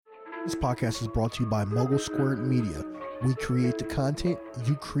This podcast is brought to you by Mogul Squared Media. We create the content,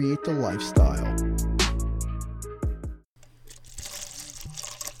 you create the lifestyle.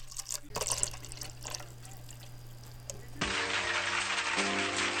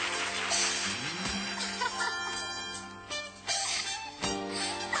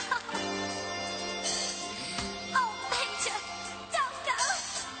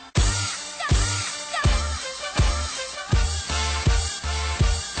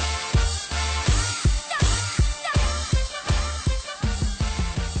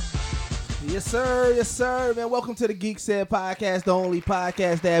 Yes, sir, man. Welcome to the GeekSet podcast, the only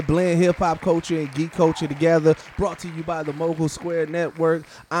podcast that blend hip-hop culture and geek culture together, brought to you by the Mogul Square Network.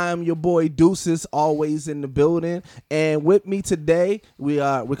 I'm your boy Deuces, always in the building, and with me today,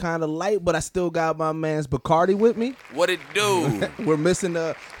 we're kind of light, but I still got my man's Bacardi with me. What it do? We're missing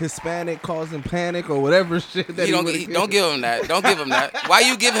the Hispanic causing panic or whatever shit that don't give him that. Don't give him that. Why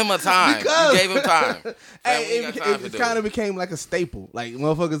you give him a time? Because, you gave him time. Hey, it kind of became like a staple. Like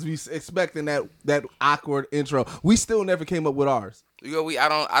motherfuckers be expecting that awkward intro. We still never came up with ours.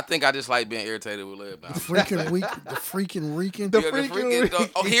 I think I just like being irritated with Lib now. The freaking weekend.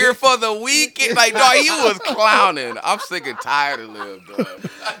 Here for the weekend. Like, dog, he was clowning. I'm sick and tired of Lib, dog.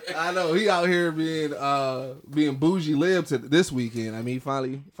 I know he out here being bougie Lib this weekend. I mean,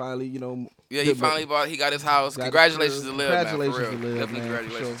 finally, you know. Yeah, he got his house. Congratulations to Lib, man. Congratulations For real. to Lib, definitely man.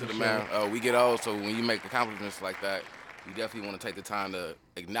 congratulations to the man. We get old, so when you make accomplishments like that, you definitely want to take the time to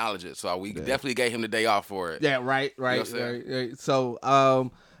acknowledge it. So we definitely gave him the day off for it. Yeah, right. You know what I'm Right.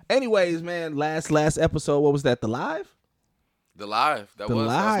 So, anyways, man, last episode, what was that? The live? The live. That was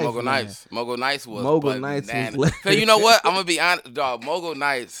Mogul Nights. Mogul Nights was bananas. So you know what? I'm gonna be honest, dog. Mogul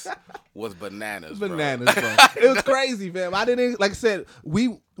Nights was bananas. Bananas, bro. It was crazy, fam. I didn't, like I said,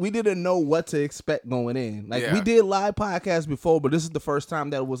 we didn't know what to expect going in. Like, we did live podcasts before, but this is the first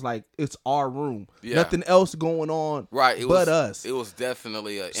time that it was like, it's our room. Yeah. Nothing else going on but us. It was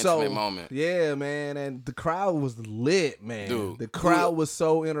definitely an intimate moment. Yeah, man. And the crowd was lit, man. Dude. The crowd was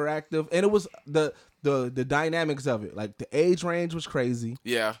so interactive. And it was the dynamics of it. Like, the age range was crazy.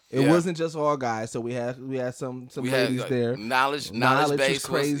 Yeah. It wasn't just all guys. So we had some ladies there. Knowledge was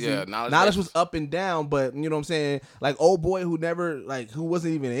crazy. Knowledge was up and down, but you know what I'm saying? Like, old boy who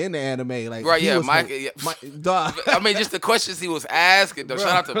wasn't even in the anime. Like, right, yeah, Mike. Dog. I mean, just the questions he was asking. Though. Shout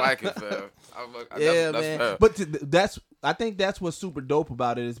out to Mike, fam. Man. But I think that's what's super dope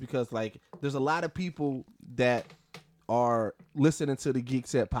about it is because, like, there's a lot of people that are listening to the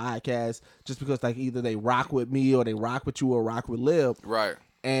GeekSet podcast just because, like, either they rock with me or they rock with you or rock with Lib. Right.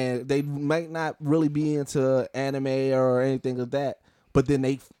 And they might not really be into anime or anything of that, but then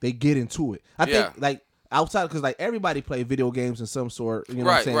they get into it. I think, like, outside, because, like, everybody play video games in some sort, you know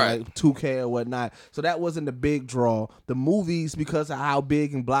what I'm saying, like 2K or whatnot. So that wasn't the big draw. The movies, because of how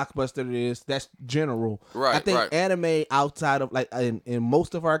big and blockbuster it is, that's general. Right. I think anime outside of, like, in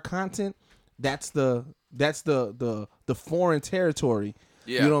most of our content, that's the foreign territory.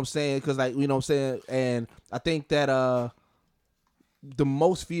 Yeah. You know what I'm saying? Because, like, you know what I'm saying? And I think that the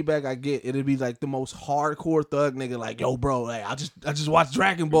most feedback I get, it'll be like the most hardcore thug nigga, like, yo, bro, like, I just watched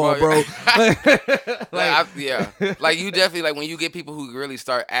Dragon Ball, bro. Like, you definitely, like, when you get people who really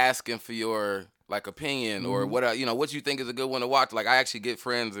start asking for your, like, opinion or what you think is a good one to watch. Like, I actually get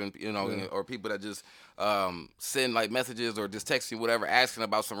friends and or people that just send, like, messages or just text you whatever asking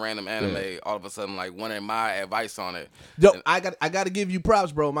about some random anime. All of a sudden, like, wanting my advice on it. Yo, I got to give you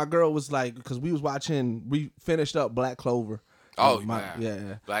props, bro. My girl was like, because we finished up Black Clover.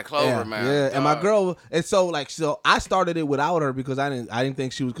 Man. Black Clover, man. Yeah, and my girl, and so I started it without her because I didn't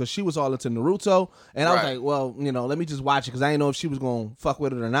think she was, because she was all into Naruto, and I was like, well, let me just watch it because I didn't know if she was gonna fuck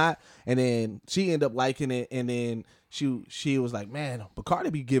with it or not. And then she ended up liking it, and then she was like, man,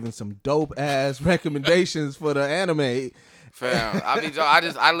 Bacardi be giving some dope ass recommendations for the anime. Fam,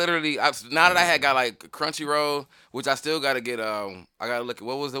 I literally now that I had got, like, Crunchyroll, which I still gotta get. I gotta look at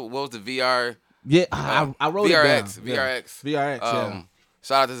what was the VR. Yeah, I wrote VRX, it down. VRX.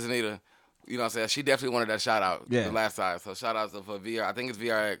 Shout out to Zanita. You know what I'm saying? She definitely wanted that shout out the last time. So shout out for VR. I think it's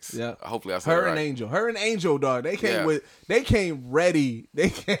VRX. Yeah. Hopefully I said her it right. Her and Angel, dog. They came ready.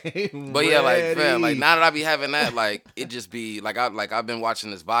 But yeah, like, fam, like, now that I be having that, like, it just be like I've been watching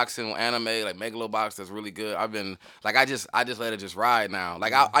this boxing anime, like Megalobox, that's really good. I've been like I just let it just ride now.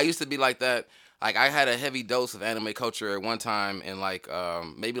 Like, I used to be like that. Like, I had a heavy dose of anime culture at one time in, like,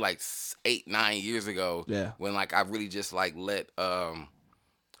 maybe like 8-9 years ago. Yeah. When, like, I really just, like, let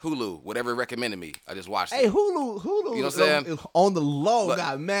Hulu, whatever it recommended me. I just watched Hey, it. Hulu, You know what I'm saying? On the low,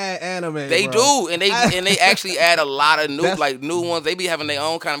 got mad anime. They bro. do, and they actually add a lot of new ones. They be having their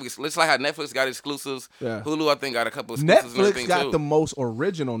own kind of. It's like how Netflix got exclusives. Yeah. Hulu, I think, got a couple exclusives. Netflix got the most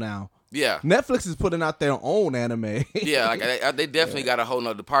original now. Yeah. Netflix is putting out their own anime. Yeah, like they definitely got a whole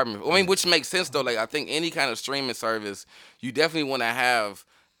nother department. I mean, which makes sense though. Like I think any kind of streaming service, you definitely want to have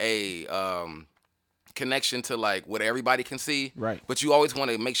a connection to like what everybody can see. Right. But you always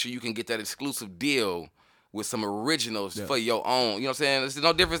want to make sure you can get that exclusive deal with some originals for your own. You know what I'm saying? There's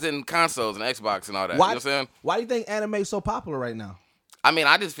no difference in consoles and Xbox and all that. Why, you know what I'm saying? Why do you think anime is so popular right now? I mean,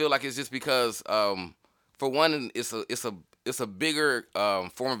 I just feel like it's just because, for one, it's a bigger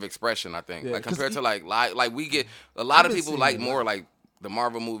form of expression. I think, like compared to like we get a lot of people like more like the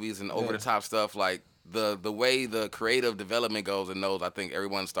Marvel movies and over the top stuff. Like the way the creative development goes in those, I think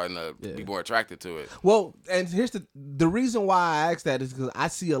everyone's starting to be more attracted to it. Well, and here's the reason why I asked that is because I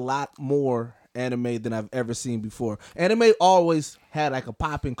see a lot more anime than I've ever seen before. Anime always had like a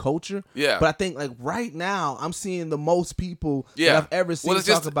popping culture. Yeah. But I think like right now I'm seeing the most people that I've ever seen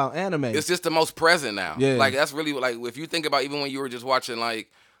talk about anime. It's just the most present now. Yeah. Like that's really like if you think about even when you were just watching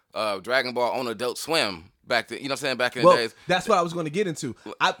like Dragon Ball on Adult Swim back then, you know what I'm saying, back in the days. That's what I was going to get into.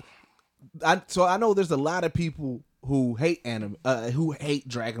 So I know there's a lot of people who hate anime, who hate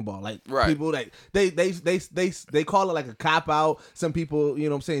Dragon Ball, like people like they call it like a cop out. Some people, you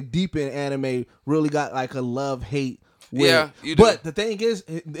know what I'm saying, deep in anime really got like a love hate. Yeah, you do. But the thing is,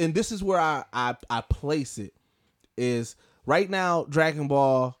 and this is where I place it, is right now Dragon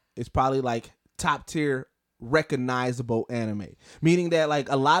Ball is probably like top tier recognizable anime, meaning that like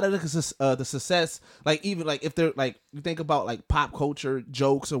a lot of the success, like even like if they're like you think about like pop culture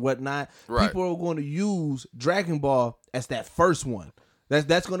jokes or whatnot, people are going to use Dragon Ball as that first one.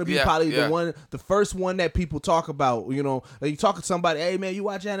 That's going to be probably the first one that people talk about. You know, like you talk to somebody, hey man, you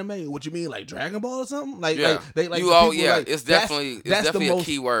watch anime? What you mean, like Dragon Ball or something? Like, they like you all, like, it's definitely a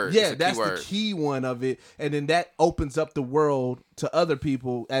key word. Yeah, that's the key one of it, and then that opens up the world to other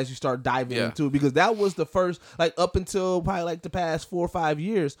people as you start diving into it, because that was the first, like up until probably like the past 4 or 5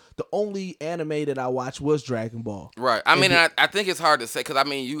 years, the only anime that I watched was Dragon Ball. Right. I mean, I think it's hard to say because I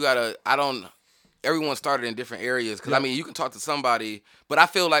mean, everyone started in different areas because I mean you can talk to somebody, but I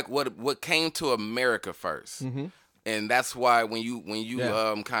feel like what came to America first, and that's why when you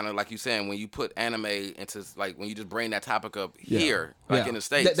kind of like you saying when you put anime into like when you just bring that topic up here like in the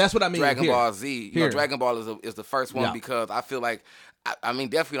States, that's what I mean. Dragon Ball Z, you know, Dragon Ball is the first one because I feel like I mean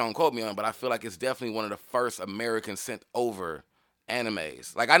definitely don't quote me on it, but I feel like it's definitely one of the first American sent over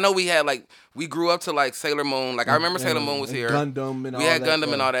animes. Like I know we had like we grew up to like Sailor Moon. Like I remember Sailor Moon was here. Gundam and all that. We had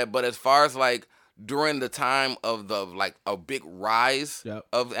Gundam and all that, but as far as like during the time of the like a big rise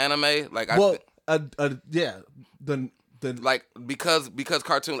of anime, like the like because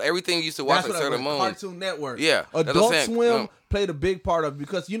cartoon everything used to watch like Sailor Moon, Cartoon Network, Adult Swim played a big part of it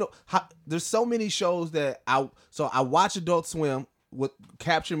because you know there's so many shows that I watch Adult Swim. What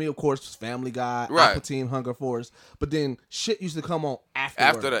captured me, of course, was Family Guy, Aqua Teen Hunger Force. But then shit used to come on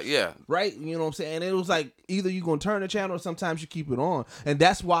after that, right? You know what I'm saying? And it was like either you gonna turn the channel or sometimes you keep it on, and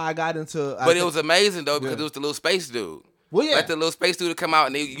that's why I got into. But it was amazing though because it was the little space dude. Well, yeah, like the little space dude would come out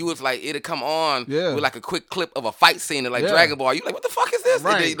and you was like it'd come on with like a quick clip of a fight scene and like Dragon Ball. You like what the fuck is this?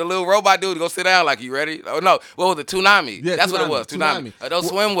 Right. The little robot dude would go sit down like you ready? Oh no, what was it? Toonami. Yeah, that's what it was. Toonami. Adult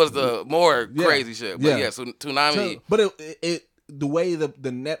Swim was the more crazy shit. But so Toonami. But it the way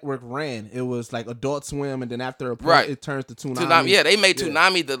the network ran, it was like Adult Swim, and then after a point, it turns to Toonami. Yeah, they made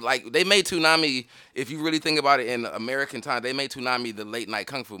Toonami they made Toonami. If you really think about it in American time, they made Toonami the late night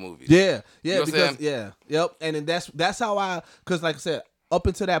kung fu movie. Yeah, you know because and then that's how because like I said, up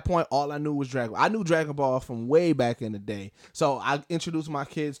until that point, all I knew was Dragon Ball. I knew Dragon Ball from way back in the day, so I introduced my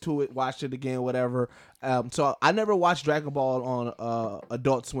kids to it, watched it again, whatever. So I never watched Dragon Ball on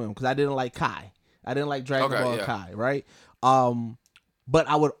Adult Swim because I didn't like Kai. I didn't like Dragon Ball Kai, right? But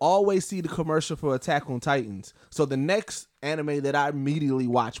I would always see the commercial for Attack on Titans. So the next anime that I immediately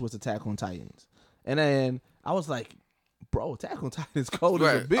watched was Attack on Titans. And then I was like, bro, Attack on Titans cold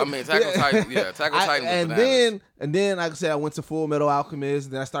as a bitch. I mean, Attack on Titans, Attack on Titans. And then, like I said, I went to Full Metal Alchemist,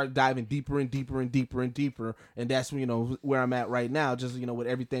 and then I started diving deeper and deeper and deeper and deeper. And that's, you know, where I'm at right now, just, you know, with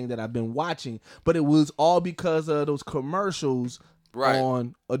everything that I've been watching. But it was all because of those commercials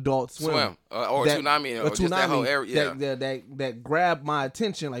on Adult Swim. Or Toonami, or just that whole area. That grabbed my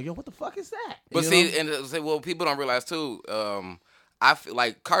attention. Like, yo, what the fuck is that? But people don't realize too. I feel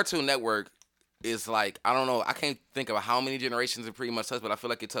like Cartoon Network is like, I don't know, I can't think of how many generations it pretty much touched, but I feel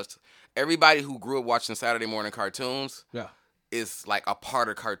like it touched everybody who grew up watching Saturday morning cartoons. Yeah. is like a part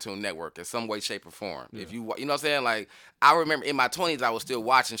of Cartoon Network in some way, shape, or form. Yeah. If you know what I'm saying? Like, I remember in my 20s, I was still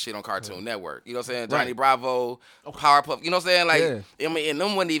watching shit on Cartoon Network. You know what I'm saying? Johnny Bravo, Powerpuff. You know what I'm saying? Like, I mean, and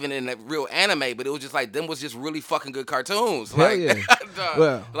them wasn't even in that real anime, but it was just like, them was just really fucking good cartoons. Like,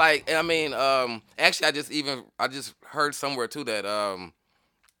 well. like, I mean, actually, I just heard somewhere too that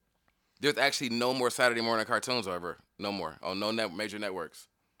there's actually no more Saturday morning cartoons ever. No more on major networks.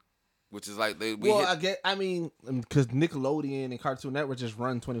 Which is like I mean, because Nickelodeon and Cartoon Network just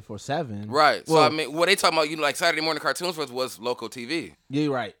run 24/7. Right. Well, so I mean, what they talking about, like Saturday morning cartoons was local TV. Yeah,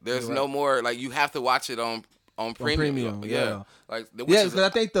 you're right. There's no more, like, you have to watch it on premium. Yeah. Like, because I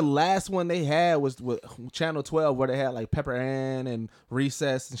think the last one they had was with Channel 12, where they had like Pepper Ann and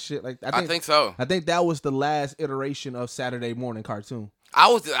Recess and shit like that. I think so. I think that was the last iteration of Saturday morning cartoon.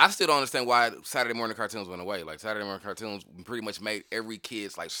 I still don't understand why Saturday morning cartoons went away. Like, Saturday morning cartoons pretty much made every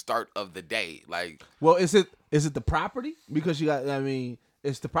kid's like start of the day. Like, well, is it the property? Because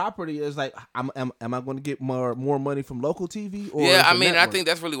it's the property. It's like, am I going to get more money from local TV? Or I mean, I think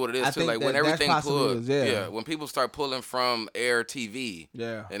that's really what it is too. Like, when everything pulls, when people start pulling from air TV,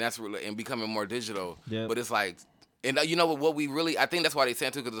 and that's really, and becoming more digital. Yeah. But it's like, and you know what we really, I think that's why they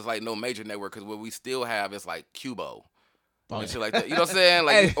saying too, because it's like no major network. Because what we still have is like Cubo. And shit like that. You know what I'm saying?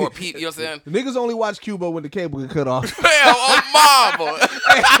 Like, hey, or Pete, you know what I'm saying? Niggas only watch Cubo when the cable get cut off. Damn, oh mama.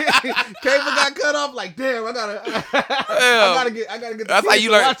 Cable got cut off, like, damn, I gotta get the that's how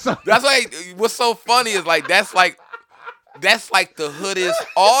you learn. That's why what's so funny is like that's like the hoodest,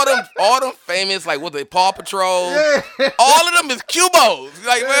 all them famous, like, what, the Paw Patrol, all of them is Cubos.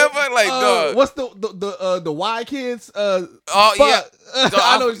 Like, man, like, dog. What's the Y Kids? Oh, yeah.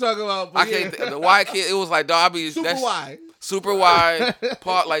 I know what you're talking about. I can't, the Y Kid, it was like, dog, Super Y. Super wide,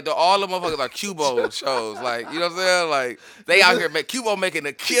 like all the motherfuckers are Cubo shows, like, you know what I'm saying? Like, they out here Cubo making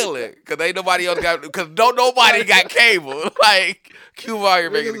a killing because nobody got cable. Like, Cubo out here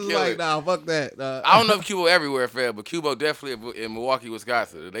making a killing. Like, nah, fuck that. I don't know if Cubo everywhere, fam, but Cubo definitely in Milwaukee,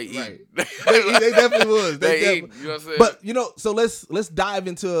 Wisconsin. They eat. Right. they definitely was. They eat. You know what I'm saying? But so let's dive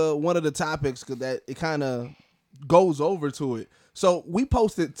into one of the topics because that it kind of goes over to it. So we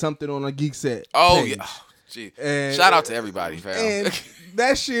posted something on a GeekSet. Oh page. yeah. And, shout out to everybody, fam. And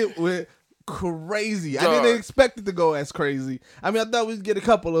that shit went crazy. I didn't expect it to go as crazy. I mean, I thought we'd get a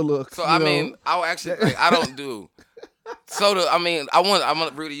couple of looks. So I mean, I'll actually, like, I don't do. So I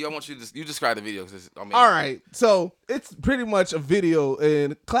want Rudy. I want you to describe the video. All right. So it's pretty much a video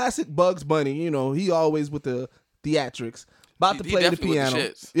in classic Bugs Bunny. You know, he always with the theatrics. About to play the piano.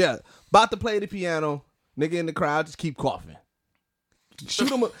 Yeah, about to play the piano. Nigga in the crowd just keep coughing. He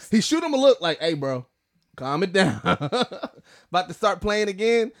shoot him a look like, hey, bro. Calm it down. About to start playing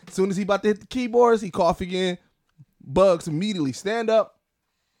again. As soon as he about to hit the keyboards, he cough again. Bugs immediately stand up,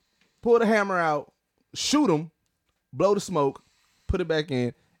 pull the hammer out, shoot him, blow the smoke, put it back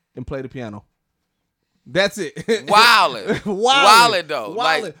in, and play the piano. That's it. Wildin' though.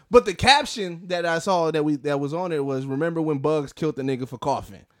 Like, but the caption that I saw that was on it was, "Remember when Bugs killed the nigga for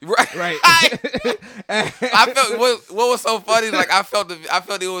coughing?" Right. I felt what was so funny. Like, I felt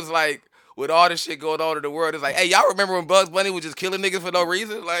it was like, with all this shit going on in the world, it's like, hey, y'all remember when Bugs Bunny was just killing niggas for no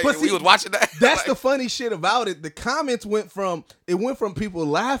reason? Like, we was watching that. That's like, the funny shit about it. The comments went from people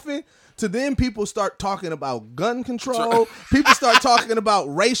laughing to then people start talking about gun control. People start talking about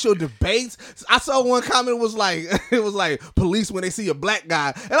racial debates. I saw one comment was like, it was like police when they see a black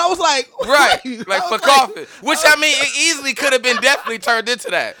guy, and I was like, right, like for coughing. Which I mean, it easily could have been definitely turned into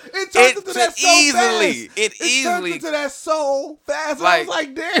that. It turned into that so easily. Fast. It easily turned into that so fast. Like, I was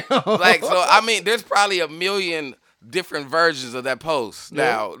like, damn. Like, so I mean, there's probably a million different versions of that post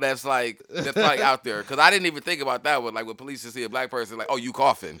now that's like out there, because I didn't even think about that one. Like, when police see a black person, like, oh, you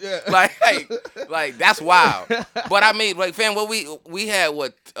coughing? Yeah. Like that's wild. But I mean, like, fam, what we had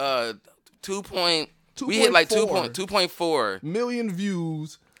what 2.4 million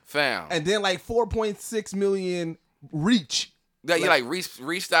views, fam, and then like 4.6 million reach. That you like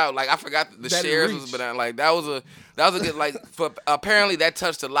reached out, like, I forgot the shares was, but like that was a good, like, for apparently that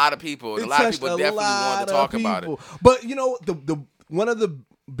touched a lot of people, and a lot of people definitely wanted to talk about it. But you know, the one of the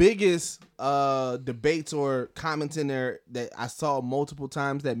biggest debates or comments in there that I saw multiple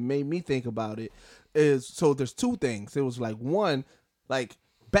times that made me think about it is, so there's two things. It was like, one, like,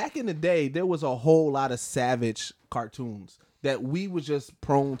 back in the day there was a whole lot of savage cartoons that we were just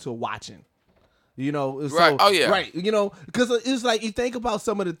prone to watching. You know, right? So, oh yeah, right. You know, because it's like, you think about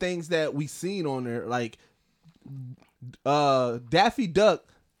some of the things that we seen on there, like Daffy Duck.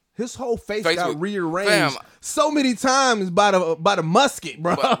 His whole face got rearranged so many times by the musket,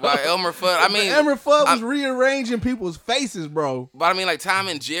 bro. By Elmer Fudd. I mean, Elmer Fudd was rearranging people's faces, bro. But I mean, like, Tom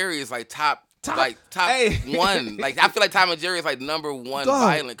and Jerry is like top top one. Like I feel like Tom and Jerry is like #1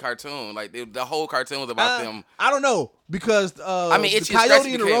 violent cartoon. Like the whole cartoon was about them. I don't know because I mean, the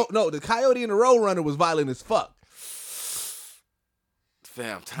Coyote and the Coyote and the Roadrunner was violent as fuck.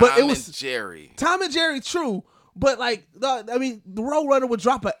 Fam, Tom and Jerry. Tom and Jerry, true, but like I mean, the Roadrunner would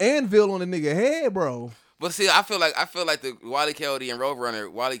drop an anvil on a nigga head, bro. But see, I feel like the Wile E. Coyote and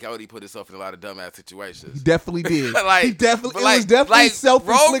Roadrunner, Wile E. Coyote put himself in a lot of dumbass situations. He definitely did. Like, he definitely was definitely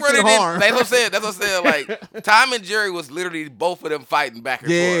self-inflicted harm. That's what I'm saying. Like Tom and Jerry was literally both of them fighting back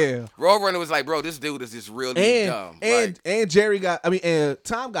and forth. Roadrunner was like, bro, this dude is just really dumb. And Jerry and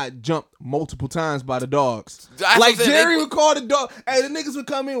Tom got jumped multiple times by the dogs. Like Jerry would call the dog, and the niggas would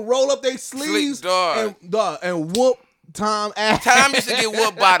come in, roll up their sleeves, and whoop Tom ass. Tom used to get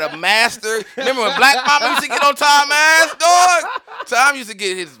whooped by the master. Remember when Black Mama used to get on Tom ass, dog? Tom used to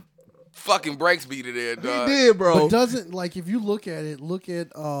get his fucking brakes beat in, dog. He did, bro. But doesn't, like, if you look at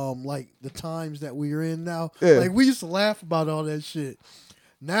like the times that we're in now, like we used to laugh about all that shit.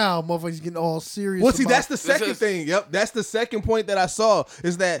 Now motherfuckers getting all serious. Well, see, that's the second thing. Yep, that's the second point that I saw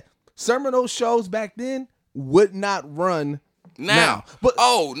is that some of those shows back then would not run. Now, but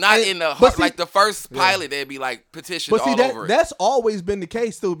like the first pilot, they'd be like petitioned all over it. That's always been the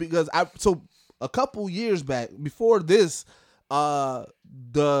case too, because a couple years back before this,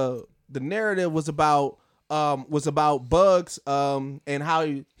 the narrative was about Bugs and how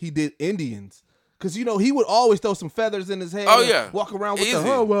he did Indians, because he would always throw some feathers in his head. Oh yeah, walk around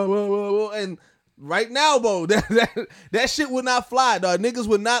with and right now, bro, that shit would not fly, dog. Niggas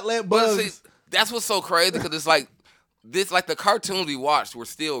would not let Bugs. But see, that's what's so crazy, because it's like. The cartoons we watched were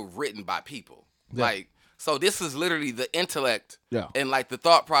still written by people. Yeah. Like, so this is literally the intellect and like the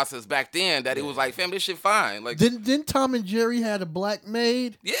thought process back then that it was like, fam, this shit fine. Like, didn't Tom and Jerry had a black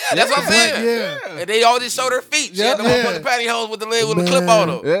maid? Yeah, that's what I'm saying. And they all just showed her feet. She had to put the pantyhose with the lid with a clip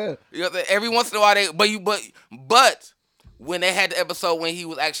on them. Yeah. Every once in a while but when they had the episode when he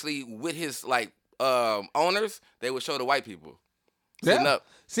was actually with his like owners, they would show the white people sitting up.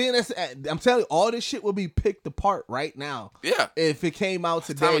 See, I'm telling you, all this shit will be picked apart right now. Yeah, if it came out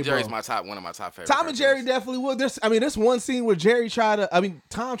today. Tom and Jerry's one of my top favorites. Tom and Jerry definitely would. There's one scene where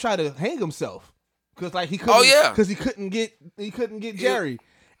Tom tried to hang himself because like he couldn't. Oh yeah, because he couldn't get Jerry,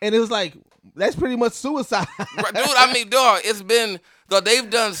 and it was like that's pretty much suicide. Dude, I mean, dog, it's been they've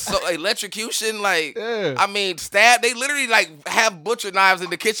done electrocution, like I mean, stab. They literally like have butcher knives in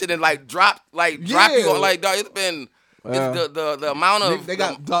the kitchen and like drop you on, like dog. It's been. The amount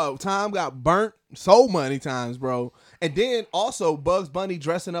of Tom got burnt so many times, bro. And then also Bugs Bunny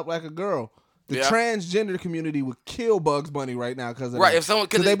dressing up like a girl. The transgender community would kill Bugs Bunny right now because of that. If someone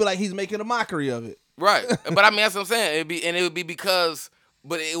because they'd be like he's making a mockery of it. Right, but I mean that's what I'm saying. It would be because,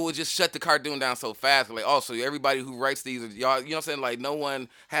 but it would just shut the cartoon down so fast. Like also everybody who writes these, y'all, you know what I'm saying? Like no one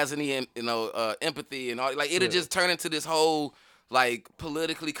has any empathy and all. Like it'll just turn into this whole like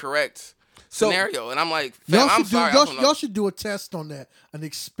politically correct. Scenario, and I'm like, y'all should do a test on that, an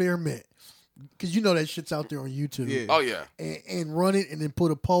experiment, because that shit's out there on YouTube. Yeah. Oh yeah, and run it, and then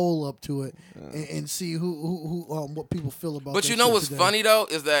put a poll up to it, and see who what people feel about. But what's funny though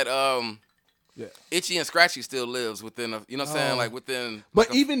is that Itchy and Scratchy still lives within a, you know what I'm saying, like within. But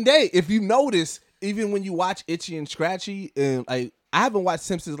like even if you notice, even when you watch Itchy and Scratchy, and I haven't watched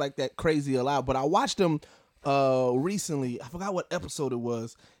Simpsons like that crazy a lot, but I watched them recently. I forgot what episode it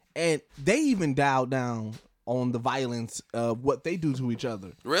was. And they even dialed down on the violence of what they do to each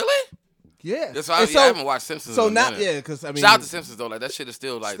other. Really? Yeah. That's why I haven't watched Simpsons. So not because I mean, shout out to Simpsons though. Like that shit is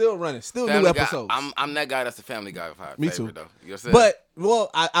still like running, still new episodes. I'm that guy that's the Family Guy favorite. Me too. Though. You know what I'm saying?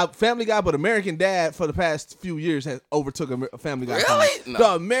 But I Family Guy, but American Dad for the past few years has overtook a Family Guy. Really? No.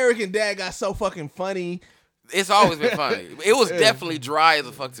 The American Dad got so fucking funny. It's always been funny. It was definitely dry as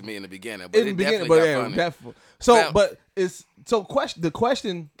a fuck to me in the beginning, but it definitely got funny. Definitely. So, but it's the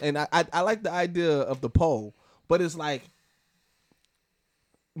question, and I like the idea of the poll, but it's like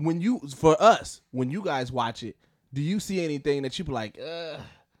when you guys watch it, do you see anything that you be like,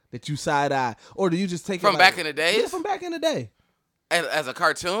 that you side eye, or do you just take from back in the days? Yeah, from back in the day, as a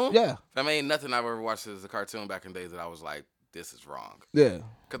cartoon. Yeah, I mean, nothing I've ever watched as a cartoon back in the days that I was like, this is wrong. Yeah.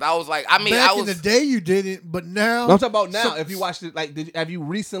 Because I was like, I mean, back in the day you didn't, but now. I'm talking about now. If you watched it, like, have you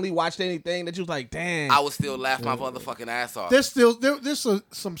recently watched anything that you was like, damn? I would still laugh my motherfucking ass off. There's some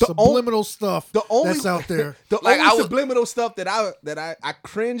subliminal stuff that's out there. The only subliminal stuff that I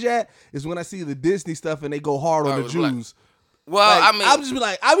cringe at is when I see the Disney stuff and they go hard on the Jews. Well, like, I mean,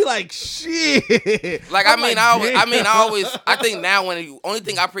 I'll be like, shit. Like, I think now when the only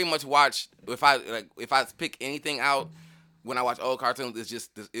thing I pretty much watch if I pick anything out when I watch old cartoons, it's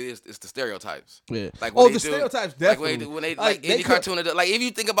the stereotypes. Yeah. Like the stereotypes definitely. Like when they indie cartoon, like if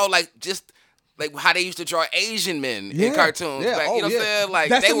you think about like just like how they used to draw Asian men in cartoons. Yeah. Back, you know what I'm saying? Like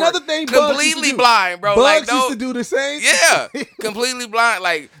that's they another were thing. Completely blind, bro. Bugs like used to do the same. Yeah, completely blind.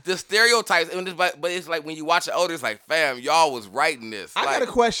 Like the stereotypes, but it's like when you watch it older, it's like, fam, y'all was writing this. I got a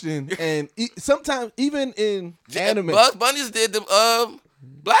question, and sometimes even in anime, Bugs Bunny did the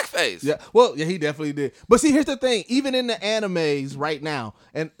blackface. Yeah, well, yeah, he definitely did. But see, here's the thing: even in the animes right now,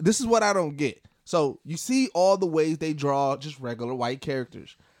 and this is what I don't get. So you see all the ways they draw just regular white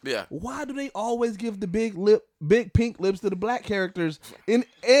characters. Yeah. Why do they always give the big pink lips to the black characters in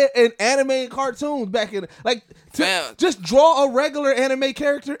anime and cartoons back in just draw a regular anime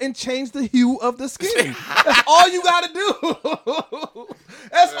character and change the hue of the skin. That's all you gotta do.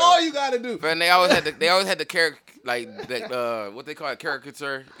 That's all you gotta do. And they always had the character like that what they call it,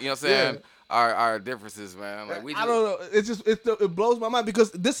 caricature. You know what I'm saying? Yeah. Our differences, man. Like I don't know. It blows my mind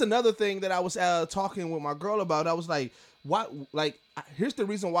because this is another thing that I was talking with my girl about. I was like, why? Like, here's the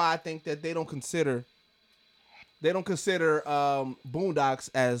reason why I think that they don't consider Boondocks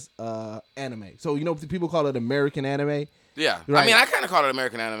as anime. So people call it American anime. Yeah, right? I mean, I kind of call it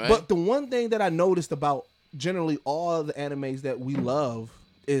American anime. But the one thing that I noticed about generally all the animes that we love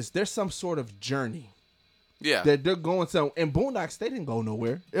is there's some sort of journey. Yeah, that they're going somewhere. And Boondocks, they didn't go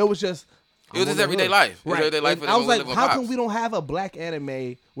nowhere. It was just. It was his everyday life. Right. Everyday life. I was like, how come we don't have a black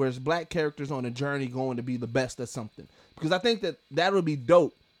anime where it's black characters on a journey going to be the best at something? Because I think that would be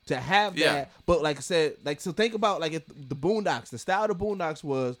dope to have that. But like I said, so think about like the Boondocks. The style of the Boondocks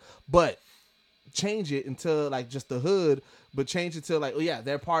was, but change it into like just the hood, but change it to like,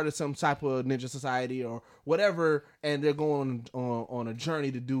 they're part of some type of ninja society or whatever, and they're going on a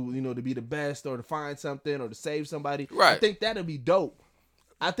journey to do, to be the best or to find something or to save somebody. Right. I think that'd be dope.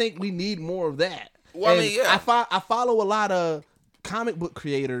 I think we need more of that. Well, I mean, I follow a lot of comic book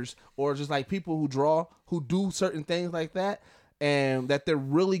creators or just like people who draw, who do certain things like that, and that they're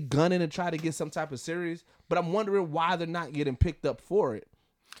really gunning to try to get some type of series. But I'm wondering why they're not getting picked up for it.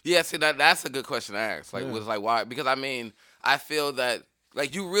 Yeah, see, that's a good question to ask. Like, was like why? Because I mean, I feel that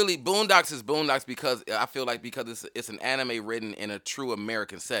like you really Boondocks is Boondocks because I feel like because it's an anime written in a true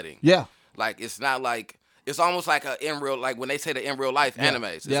American setting. Yeah, like it's not like. It's almost like like when they say the in real life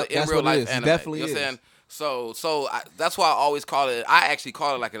animes. It's an in real life anime. It definitely you know what I'm saying? So that's why I always call it. I actually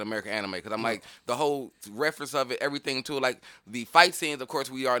call it like an American anime because I'm like the whole reference of it, everything to it. Like the fight scenes, of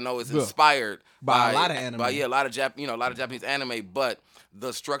course, we all know is inspired by a lot of anime. A lot of Japanese anime, but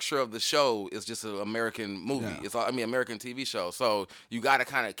the structure of the show is just an American movie. Yeah. It's American TV show. So you got to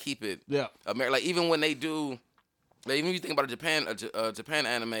kind of keep it. Yeah. Like even when they do. Like, even if you think about a Japan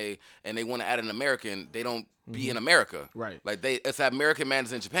anime and they want to add an American, they don't be in America. Right. Like it's that American man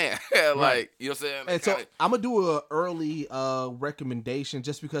is in Japan. Like, right. You know what I'm saying? And so I'm going to do an early recommendation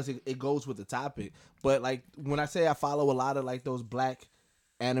just because it goes with the topic. But like when I say I follow a lot of like those black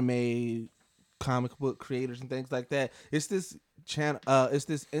anime comic book creators and things like that, it's this channel, it's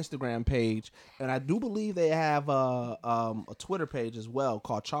this Instagram page, and I do believe they have a Twitter page as well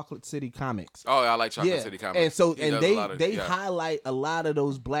called Chocolate City Comics. Oh, I like Chocolate City Comics. And so they highlight a lot of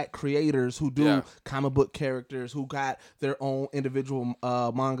those black creators who do comic book characters, who got their own individual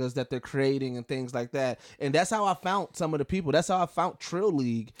mangas that they're creating and things like that. And that's how I found some of the people. That's how I found Trill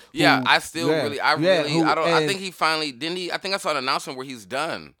League. I think he finally didn't he. I think I saw an announcement where he's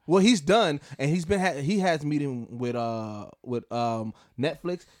done. Well, he's done, and he has meeting with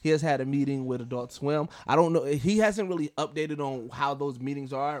Netflix. He has had a meeting with Adult Swim. I don't know. He hasn't really updated on how those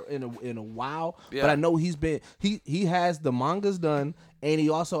meetings are in a while. Yeah. But I know he has the mangas done, and he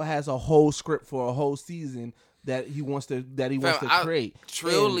also has a whole script for a whole season that he wants to create.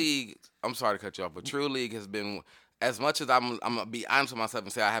 Trill League. I'm sorry to cut you off, but Trill League has been, as much as I'm gonna be honest with myself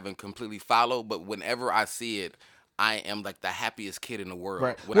and say I haven't completely followed, but whenever I see it, I am like the happiest kid in the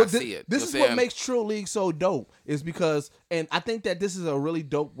world when I see it. This is what makes Trill League so dope, is because, and I think that this is a really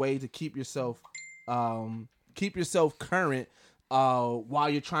dope way to keep yourself current while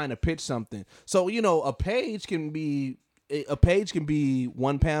you're trying to pitch something. So a page can be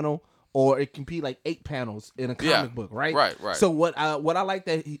one panel, or it can be like 8 panels in a comic book, right? Right. So what I like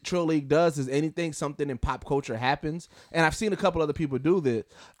that Trill League does is something in pop culture happens, and I've seen a couple other people do this.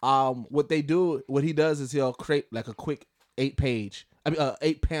 What he does is he'll create like a quick 8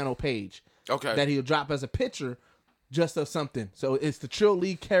 panel page. Okay. That he'll drop as a picture just of something. So it's the Trill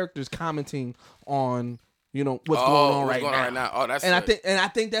League characters commenting on what's going on right now. Oh, that's I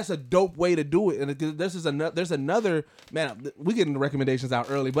think that's a dope way to do it. And there's another man. We getting the recommendations out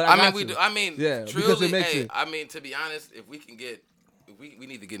early, but we do. I mean, yeah, truly, because it makes it. I mean, to be honest, if we can get, we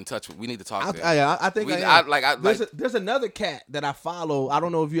need to get in touch with. We need to talk. I think there's another cat that I follow. I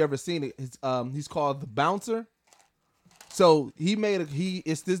don't know if you ever seen it. He's called The Bouncer. So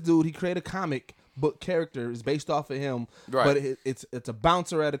it's this dude. He created a comic book character. It's based off of him, right? But it's a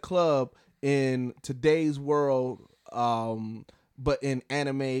bouncer at a club in today's world, but in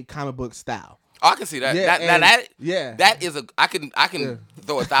anime comic book style. Oh, I can see that. Yeah, that is I can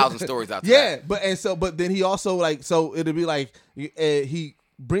throw 1,000 stories out. Yeah, but then he also it'll be like he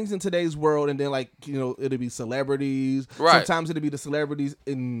brings in today's world, and then it'll be celebrities. Right. Sometimes it'll be the celebrities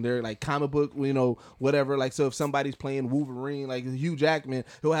in their comic book, whatever. Like, so if somebody's playing Wolverine, like Hugh Jackman,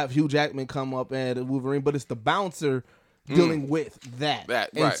 he'll have Hugh Jackman come up and Wolverine, but it's the bouncer dealing with that.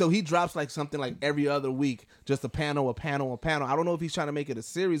 And so he drops something like every other week, just a panel. I don't know if he's trying to make it a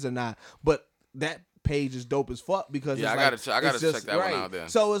series or not, but that page is dope as fuck because I gotta check that one out then.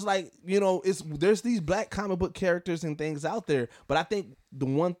 So it's there's these black comic book characters and things out there, but I think the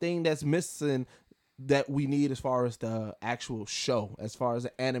one thing that's missing that we need as far as the actual show, as far as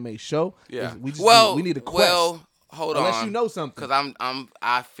the anime show, we need a quest. Well, hold on, unless you know something, because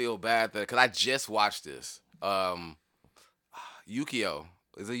I feel bad because I just watched this. Yukio.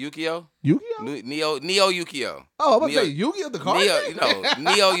 Is it Yukio? Yukio? Neo Yukio. Oh, I'm about to say Yu-Gi-Oh! The card game?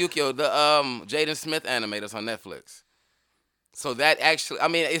 Neo Yukio, the Jaden Smith anime that's on Netflix. So that actually,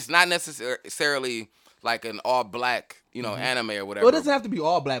 it's not necessarily like an all black, anime or whatever. Well, it doesn't have to be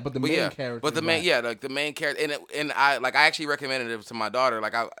all black, but the main character. But the main character, and I actually recommended it to my daughter.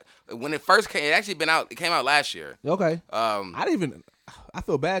 When it first came, it came out last year. Okay. I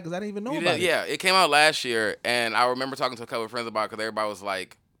feel bad because I didn't even know about it. Yeah, it came out last year, and I remember talking to a couple of friends about it because everybody was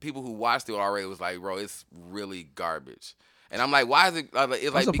like, people who watched it already was like, bro, it's really garbage. And I'm like, why is it?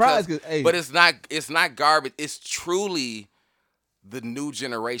 It's I'm surprised, but it's not garbage. It's truly the new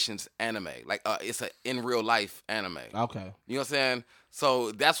generation's anime. It's a in real life anime. Okay. You know what I'm saying?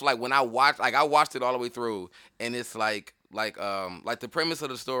 So that's when I watched it all the way through, and it's like the premise of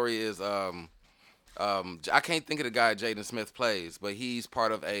the story is I can't think of the guy Jaden Smith plays, but he's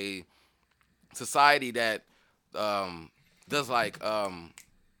part of a society that does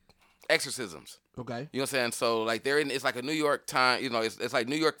exorcisms. Okay. You know what I'm saying? So they're in, it's like a New York time, it's like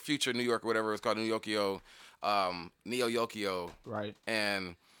New York, future New York, whatever it's called, Neo Yokio. Right.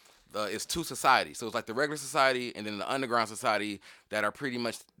 And it's two societies. So it's like the regular society and then the underground society that are pretty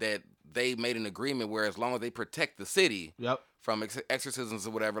much that they made an agreement where as long as they protect the city. Yep. From exorcisms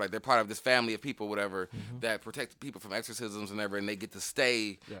or whatever, they're part of this family of people, whatever, that protect people from exorcisms and everything, and they get to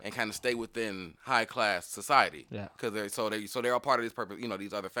stay and kind of stay within high class society. Yeah, because they're all part of this purpose,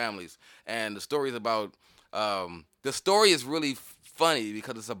 these other families. And the story is about the story is really funny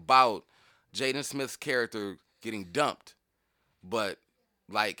because it's about Jaden Smith's character getting dumped, but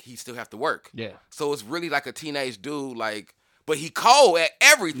he still have to work. Yeah. So it's really like a teenage dude, but he cold at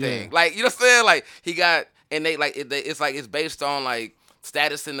everything. Yeah. You know what I'm saying? He got. And it's based on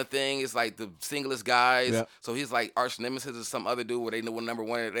status in the thing. It's the singlest guys. Yep. So he's arch nemesis is some other dude where they know what number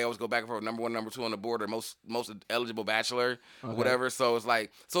one. They always go back and forth, number one, number two on the board, or most eligible bachelor, or whatever. So it's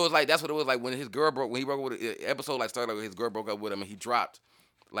that's what it was like when he broke up with the episode started his girl broke up with him and he dropped,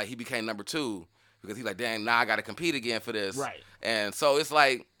 he became number two because he's dang, now I got to compete again for this. Right. And so it's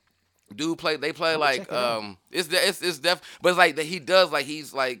they play it's def, but it's he does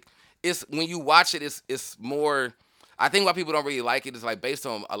he's it's when you watch it, it's more. I think why people don't really like it is based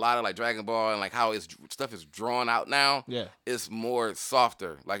on a lot of Dragon Ball and how stuff is drawn out now. Yeah, it's more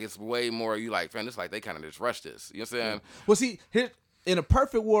softer. It's way more. You fam, it's they kind of just rushed this. You know what I'm saying? Yeah. Well, see, here in a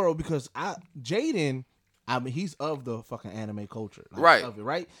perfect world, because Jaden, he's of the fucking anime culture, right? Of it,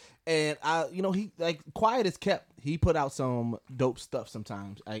 right? And he quiet as kept. He put out some dope stuff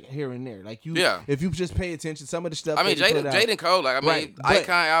sometimes, here and there. If you just pay attention, some of the stuff. Jaden Cole, right.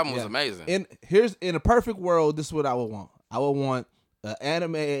 Icon album was amazing. And in a perfect world, this is what I would want. I would want an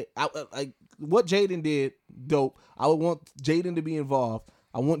anime. What Jaden did, dope. I would want Jaden to be involved.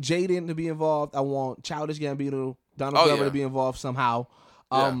 I want Childish Gambino, Donald Glover to be involved somehow.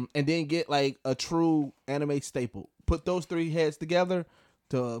 And then get a true anime staple. Put those three heads together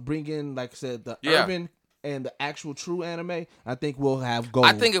to bring in, like I said, the urban and the actual true anime. I think we'll have gold.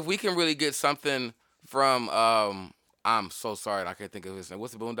 I think if we can really get something from, I'm so sorry, I can't think of his name.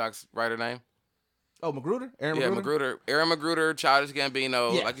 What's the Boondocks writer name? Oh, Magruder? Aaron Magruder. Aaron Magruder, Childish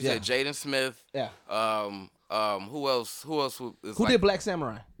Gambino, like you said, Jaden Smith. Yeah. Who else? Who did Black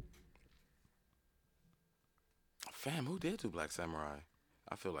Samurai? Fam, who did do Black Samurai?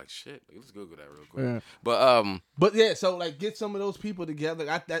 I feel like shit. Let's Google that real quick. Yeah. But yeah, so get some of those people together.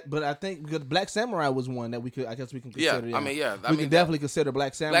 But I think because Black Samurai was one that we can consider. Yeah, we can definitely consider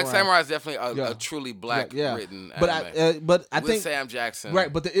Black Samurai. Black Samurai is definitely a truly black written but anime. I think Sam Jackson.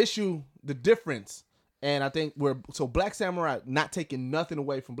 Right, but the difference And I think Black Samurai, not taking nothing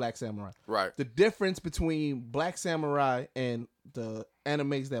away from Black Samurai. Right. The difference between Black Samurai and the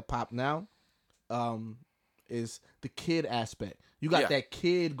animes that pop now is the kid aspect. You got that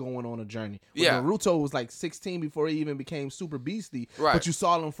kid going on a journey. Naruto was like 16 before he even became super beastly. Right. But you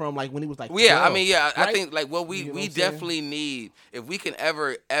saw him from like when he was like 12, right? I think like we definitely need, if we can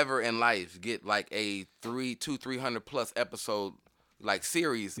ever in life get like a 300 plus episode like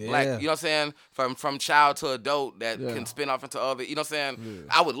series, like, you know what I'm saying, from child to adult that can spin off into other, you know what I'm saying.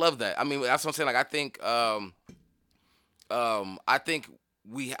 I would love that. I mean, that's what I'm saying. Like, I think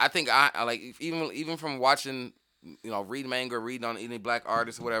I like, even from watching, you know, read manga, reading on any black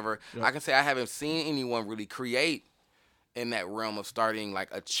artists or whatever, I can say I haven't seen anyone really create in that realm of starting like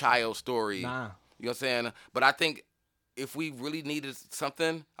a child story. Nah. You know what I'm saying? But I think if we really needed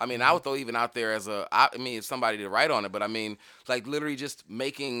something, I mean, I would throw even out there as if somebody to write on it, but I mean, like literally just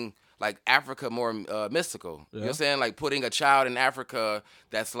making like Africa more mystical. You know what I'm saying? Like putting a child in Africa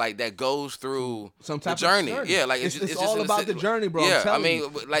that's like, that goes through some type of journey. Of journey. Yeah, like it's all just about the journey, bro. Yeah, I mean,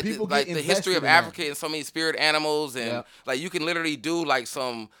 like the history of Africa and so many spirit animals, and like you can literally do like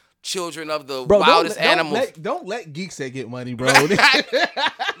some children of the wildest animals. Don't let GeekSet get money, bro.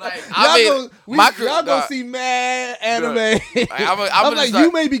 Like, y'all gonna see mad anime. I'm like,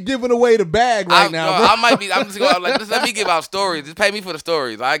 you may be giving away the bag right now. Bro. I might be. I'm just going like, just let me give out stories. Just pay me for the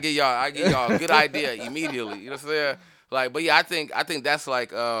stories. I give y'all a good idea immediately. You know what I'm saying? Like, but yeah, I think that's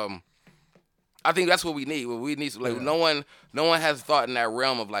like, I think that's what we need. What we need, like, no one has thought in that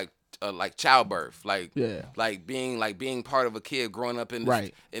realm of like childbirth, like being part of a kid growing up in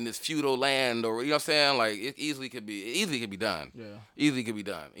this feudal land, or you know what I'm saying, like it easily could be done. Yeah, easily could be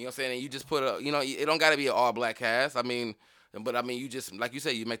done. You know what I'm saying? And you just put it don't got to be an all black cast. I mean, you just, like you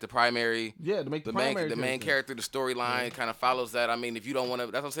said, you make the primary, the main character, the storyline kind of follows that. I mean, if you don't want to,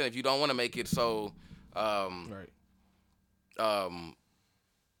 that's what I'm saying. If you don't want to make it so,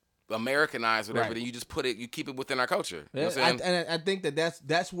 Americanized, whatever, then you just you keep it within our culture. You know what I'm saying? And I think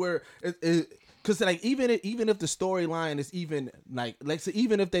that's where because like even if the storyline is even like so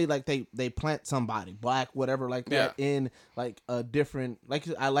even if they plant somebody black, whatever, like that in like a different, like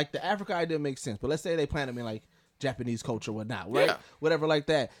I like the Africa idea makes sense, but let's say they plant them in like Japanese culture, whatnot, right? Whatever, like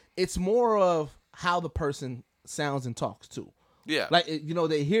that. It's more of how the person sounds and talks too. Yeah, like, you know,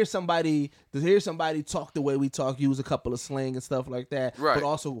 they hear somebody talk the way we talk, use a couple of slang and stuff like that, but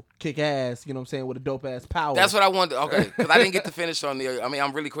also kick ass. You know what I'm saying, with a dope ass power. That's what I wanted. Okay, because I didn't get to finish on the. I mean,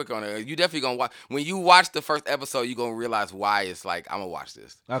 I'm really quick on it. You definitely gonna watch. When you watch the first episode, you gonna realize why it's like, I'm gonna watch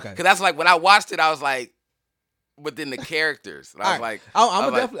this. Okay, because that's like when I watched it, I was like, but then the characters, and I was like,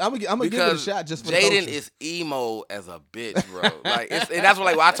 I'm gonna give it a shot just for Jaden is emo as a bitch, bro. Like, and that's what,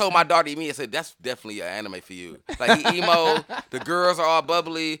 like, when I told my daughter I said, that's definitely an anime for you. Like, he emo, the girls are all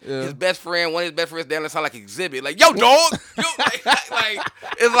bubbly. Yeah. His best friend, one of his best friends down there sound like Exhibit. Like, yo, dog,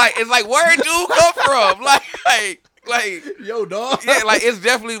 it's like where did dude come from? Like, yo, dog. Yeah, like, it's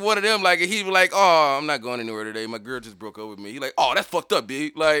definitely one of them. Like, he'd be like, oh, I'm not going anywhere today. My girl just broke up with me. He like, oh, that's fucked up,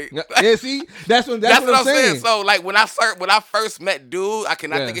 B. Like, yeah, see, that's what I'm saying. So, like, when I first met dude, I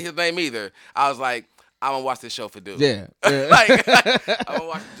cannot think of his name either. I was like, I'm gonna watch this show for dude. Yeah. Like, I'm gonna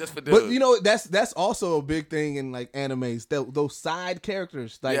watch it just for dude. But you know, that's also a big thing in like animes. Those side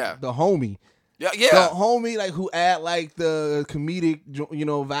characters, like the homie. Yeah. The homie, like, who add like the comedic, you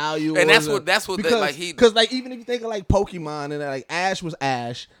know, value, and that's what because like, even if you think of like Pokemon, and like Ash was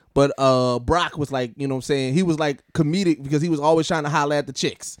Ash, but Brock was like, you know what I'm saying, he was like comedic because he was always trying to holler at the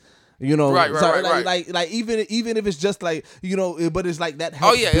chicks. You know, right. Like even if it's just like, you know, but it's like that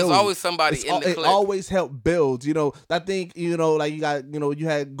helps build. It's always somebody in the clip. It always help build, you know. I think, you know, like you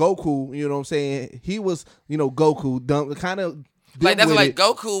had Goku, you know what I'm saying? He was, you know, Goku, dumb, kind of. Like, that's like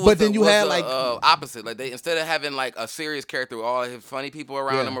Goku was, but then you had like opposite. Like, they, instead of having like a serious character with all his funny people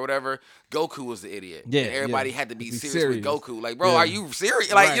around him or whatever, Goku was the idiot. Yeah, and everybody had to be serious with Goku. Like, bro, are you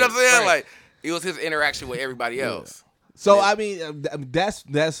serious? Like, you know what I'm saying? Like, it was his interaction with everybody else. So I mean, that's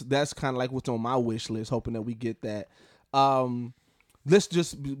kind of like what's on my wish list. Hoping that we get that. Let's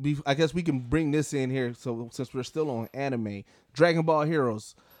just be. I guess we can bring this in here. So since we're still on anime, Dragon Ball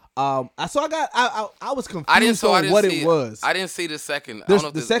Heroes. I was confused on what it was. I didn't see the second.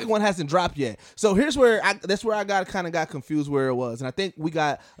 The second one hasn't dropped yet. So here's where I got confused where it was, and I think we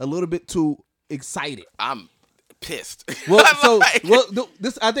got a little bit too excited. I'm pissed.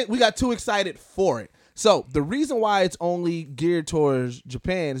 I think we got too excited for it. So the reason why it's only geared towards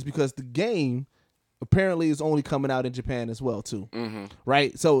Japan is because the game apparently is only coming out in Japan as well too. Mm-hmm.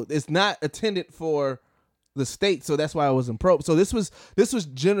 Right? So it's not intended for the States, so that's why I wasn't pro. So this was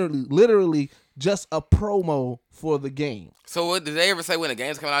literally just a promo for the game. So what did they ever say when the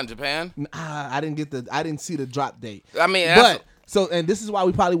game's coming out in Japan? I didn't see the drop date. I mean, and this is why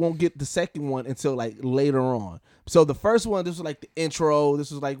we probably won't get the second one until like later on. So the first one, this was like the intro.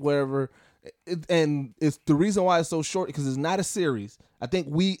 This was like whatever. And it's the reason why it's so short because it's not a series. I think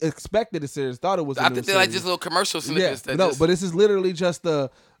we expected a series, thought it was. I think they're like just little commercial snippets. Yeah, but this is literally just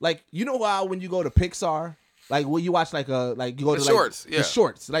like you know how when you go to Pixar, like when you watch like you go to shorts, the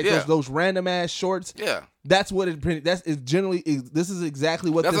shorts, like those random ass shorts. Yeah, that's what it. That's is generally. This is exactly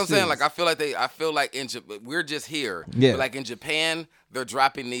what. That's this what I'm saying. is. Like I feel like we're just here. Yeah, but like in Japan, they're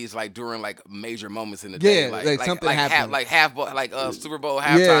dropping these like during like major moments in the day. Like something happened. Super Bowl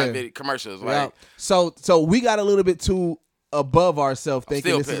halftime video commercials. Right. So we got a little bit too above ourselves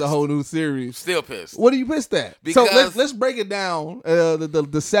thinking this is a whole new series. Still pissed. What are you pissed at? Because so let's break it down. The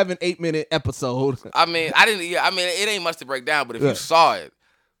 7-8 minute episode. I mean, it ain't much to break down, but if you saw it,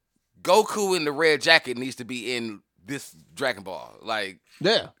 Goku in the red jacket needs to be in this Dragon Ball.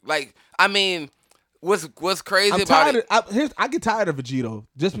 What's crazy about it? I get tired of Vegito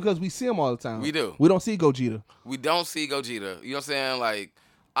just because we see him all the time. We do. We don't see Gogeta. We don't see Gogeta. You know what I'm saying? Like,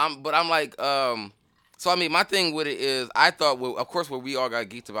 So, I mean, my thing with it is I thought, of course, what we all got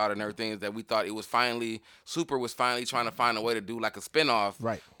geeked about and everything is that we thought Super was finally trying to find a way to do like a spinoff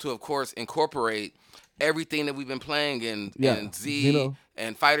to, of course, incorporate everything that we've been playing in Z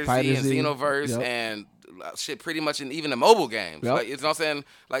and Fighter Z and Xenoverse and shit pretty much in even the mobile games. Like, you know what I'm saying?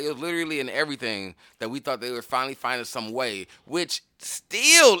 Like, it was literally in everything that we thought they were finally finding some way, which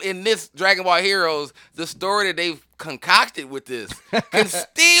still in this Dragon Ball Heroes, the story that they've concocted with this can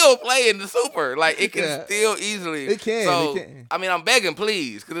still play in the Super. Like, it can still easily. It can. So, it can. I mean, I'm begging,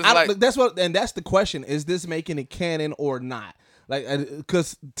 please. Cause it's that's the question. Is this making it canon or not? Like,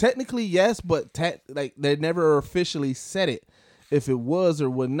 because technically, yes, but they never officially said it. If it was or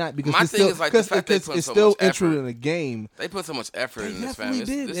would not, because my thing is like the fact it's still entering in the game. They put so much effort in this, fam. This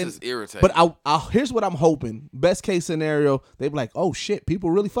is irritating. But here's what I'm hoping. Best case scenario, they be like, "Oh shit,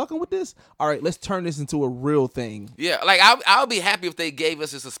 people really fucking with this. All right, let's turn this into a real thing." Yeah, like I'll be happy if they gave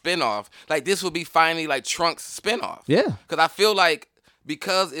us just a spinoff. Like this would be finally like Trunks' spinoff. Yeah, because I feel like.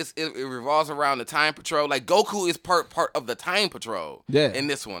 Because it revolves around the Time Patrol, like Goku is part of the Time Patrol. In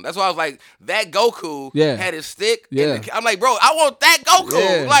this one, that's why I was like, that Goku had his stick. I'm like, bro, I want that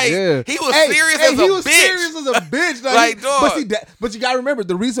Goku. He was serious as a bitch. He was serious as a bitch. Like, dog. But you gotta remember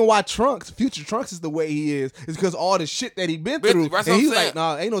the reason why Future Trunks is the way he is because all the shit that he been through. And he's like,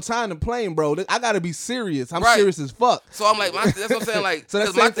 nah, ain't no time to play, bro. I gotta be serious. I'm serious as fuck. So I'm like, that's what I'm saying. Like, so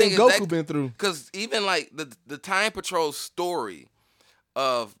that's the same thing Goku been through. Because even like the Time Patrol story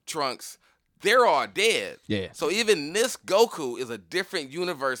of Trunks, they're all dead. Yeah. So even this Goku is a different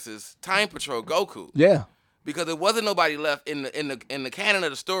universe's Time Patrol Goku. Yeah. Because there wasn't nobody left in the canon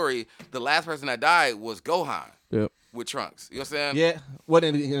of the story. The last person that died was Gohan. Yep. With Trunks. You know what I'm saying? Yeah. Well,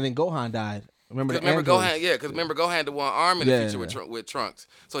 and then Gohan died. Remember Gohan? Yeah. Because remember Gohan had the one arm in the future with Trunks.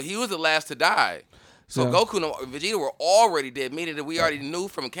 So he was the last to die. So Goku and Vegeta were already dead, meaning that we already knew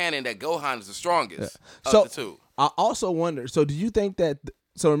from canon that Gohan is the strongest of the two. I also wonder, so do you think that,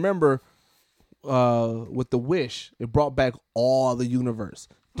 so remember, with the Wish, it brought back all the universe.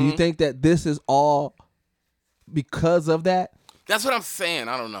 Do you think that this is all because of that? That's what I'm saying.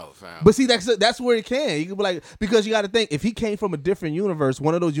 I don't know, fam. But see, that's where it can. You can be like, because you got to think, if he came from a different universe,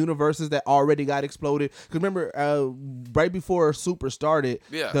 one of those universes that already got exploded. Because remember, right before Super started,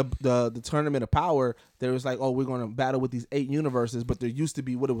 the Tournament of Power, there was like, oh, we're going to battle with these 8 universes. But there used to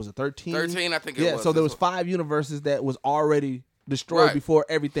be, what it was, a 13? 13, I think it was. Yeah, so there was 5 universes that was already destroyed before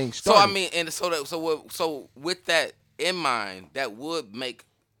everything started. So, I mean, and so with that in mind, that would make...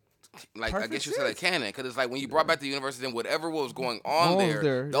 Like perfect I guess you said, like canon, because it's like when you brought back the universe, then whatever was going on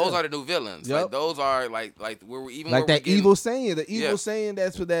there, those are the new villains. Yep. Like those are like where we even like that evil saying, saying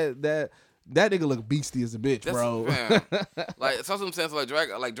that's what that nigga look beastie as a bitch, bro. Like it's also sense like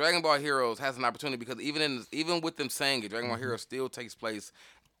Dragon Ball Heroes has an opportunity because even with them saying it, Dragon Ball Heroes still takes place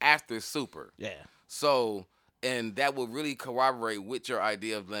after Super. Yeah. So. And that will really corroborate with your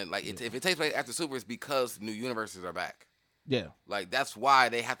idea of like if it takes place after Super, it's because new universes are back. Yeah. Like, that's why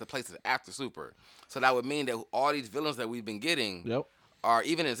they have to place it after Super. So that would mean that all these villains that we've been getting are,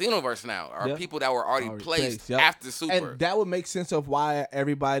 even in Xenoverse now, are people that were already placed after Super. And that would make sense of why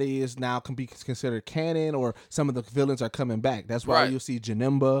everybody is now can be considered canon, or some of the villains are coming back. That's why you'll see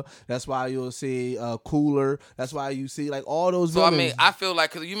Janemba. That's why you'll see Cooler. That's why you see, like, all those villains. So, I mean, I feel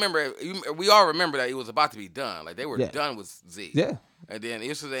like, because we all remember that it was about to be done. Like, they were done with Z. Yeah. And then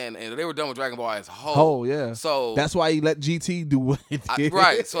and they were done with Dragon Ball as a whole. Oh yeah. So that's why he let GT do what it did.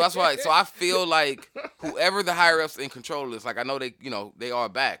 Right. So that's why. So I feel like whoever the higher ups in control is, like I know they are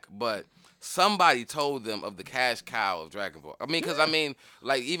back, but somebody told them of the cash cow of Dragon Ball. I mean, because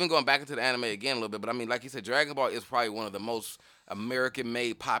like even going back into the anime again a little bit, but I mean, like you said, Dragon Ball is probably one of the most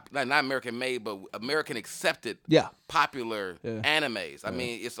American-made not American-made, but American-accepted popular animes. I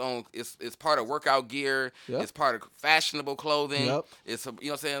mean, it's part of workout gear. Yep. It's part of fashionable clothing. Yep. It's you know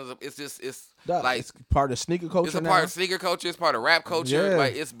what I'm saying. It's like it's part of sneaker culture. It's a part of sneaker culture. It's part of rap culture. Yeah.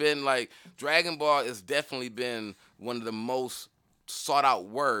 Like it's been like Dragon Ball has definitely been one of the most sought out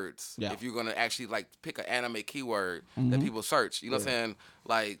words. Yeah. If you're gonna actually like pick an anime keyword that people search, you know what I'm saying?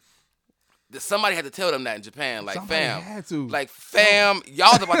 Like somebody had to tell them that in Japan. Like somebody fam, had to. Like fam,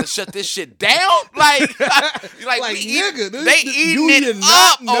 y'all about to shut this shit down. Like nigga, they eating it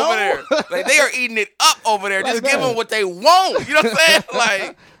up over there. Like they are eating it up over there. Just give them what they want. You know what I'm saying?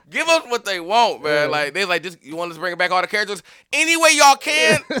 Like. Give us what they want, man. Like they like, just you want us to bring back all the characters any way y'all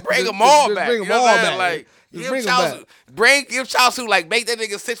can. Bring them all back. Bring them all back. Like give Chaozu like make that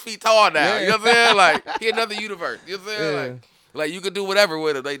nigga 6 feet tall now. You know what I'm saying? Like he another universe. You know what I'm saying? Like you could do whatever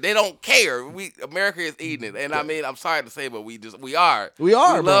with it. Like they don't care. America is eating it, and I mean I'm sorry to say, but we are. We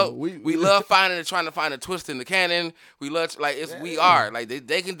love trying to find a twist in the canon. We love we are like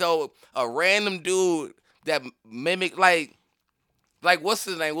they can do a random dude that mimic like what's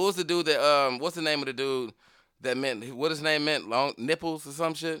his name? What was the dude that what's the name of the dude that meant what his name meant? Long nipples or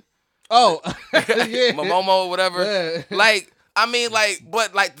some shit? Oh, yeah. Momomo or whatever. Yeah. Like I mean like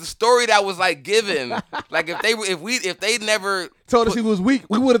but like the story that was like given, like if they never told us he was weak,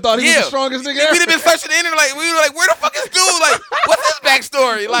 we would have thought he was the strongest nigga ever. We'd have been searching the internet like we were like, where the fuck is dude? Like what's his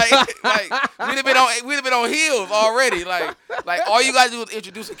backstory? Like we'd have been on heels already. Like all you gotta do is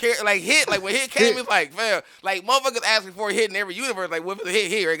introduce a character like Hit. Like when Hit came, it's like fam, like motherfuckers asking for a hit in every universe. Like what's a hit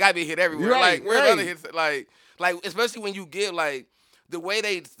here? It gotta be a hit everywhere. Right, like where's other hits? Like especially when you give like the way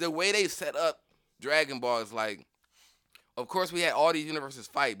they set up Dragon Ball is like. Of course, we had all these universes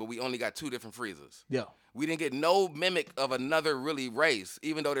fight, but we only got 2 different Friezas. Yeah, we didn't get no mimic of another really race,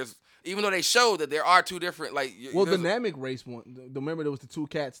 even though they showed that there are 2 different like. Well, the Namek race one. Remember, there was the 2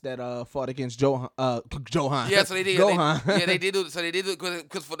 cats that fought against Johan. Yeah, so they did. Gohan. They did. So they did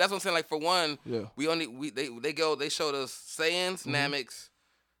because that's what I'm saying. Like for one, they showed us Saiyans, Nameks,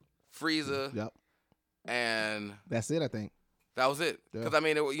 Frieza. Yep. And that's it. I think that was it. Because I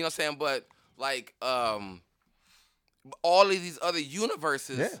mean, you know what I'm saying, but like all of these other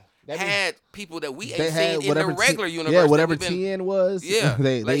universes had people that we ain't seen in the regular universe. Yeah, whatever TN was. Yeah,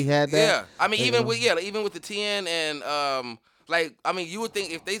 they had that. Yeah, I mean even with the TN and like I mean you would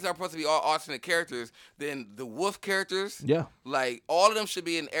think if these are supposed to be all alternate characters, then the Wolf characters, like all of them should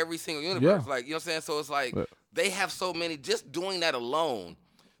be in every single universe. Like you know what I'm saying. So it's like they have so many. Just doing that alone,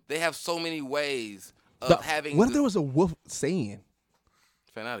 they have so many ways of having. What if there was a Wolf Saiyan?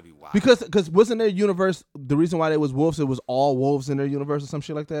 Man, that'd be wild. Because wasn't their universe the reason why they was wolves? It was all wolves in their universe or some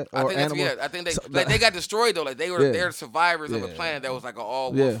shit like that. Or animals. I think they got destroyed though. Like they're survivors of a planet that was like an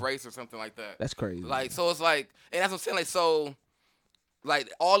all wolf race or something like that. That's crazy. Like so it's like, and that's what I'm saying. Like so, like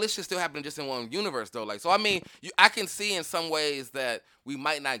all this shit still happening just in one universe though. Like so, I mean, I can see in some ways that we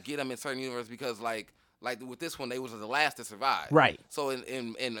might not get them in certain universes because like with this one, they was the last to survive. Right. So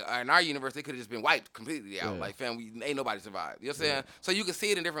in our universe, they could have just been wiped completely out. Like, fam, ain't nobody survived. You know what I'm saying? So you can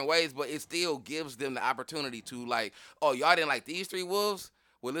see it in different ways, but it still gives them the opportunity to like, oh, y'all didn't like these 3 wolves?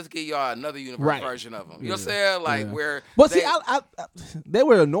 Well, let's get y'all another universe version of them. You know what I'm saying? Like where. But see, they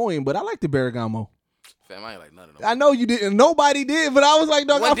were annoying, but I like the Bergamo. Fam, I ain't like none of them. I know you didn't. Nobody did, but I was like,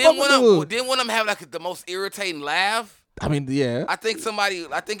 dog, I fuck with them. Didn't one of them have like the most irritating laugh? I mean, yeah. I think it was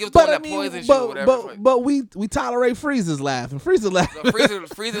the one that poison shit or whatever. But we tolerate Frieza's laugh, and Frieza laugh.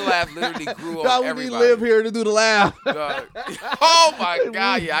 Freezer laugh literally grew on everybody. We live here to do the laugh. Oh my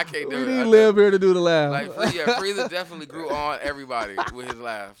God, yeah, I can't do it. We live here to do the laugh. Like, Frieza definitely grew on everybody with his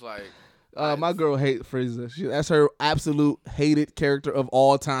laughs. Like, my girl hates Frieza. That's her absolute hated character of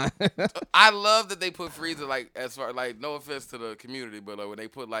all time. I love that they put Frieza like as far like no offense to the community, but like when they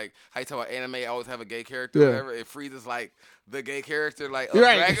put like how you talk about anime always have a gay character or whatever. If Frieza's like the gay character like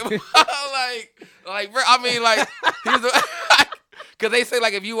Dragon Ball, like bro, I mean like he's because they say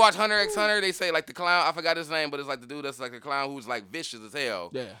like if you watch Hunter x Hunter, they say like the clown I forgot his name, but it's like the dude that's like the clown who's like vicious as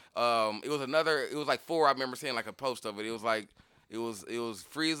hell. Yeah. It was like 4. I remember seeing like a post of it. It was like. It was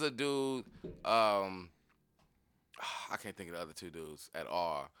Frieza dude. I can't think of the other 2 dudes at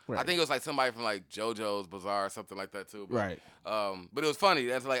all. Right. I think it was like somebody from like JoJo's Bizarre or something like that too. But, right. But it was funny.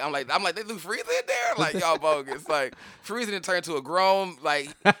 That's like I'm like they threw Frieza in there. Like y'all bogus. Like Frieza didn't turn into a grown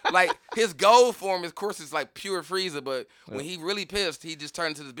like his gold form of course is like pure Frieza, but when he really pissed, he just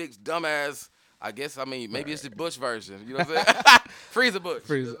turned into this big dumbass I guess, maybe it's the Bush version. You know what I'm saying? Freeze the Bush.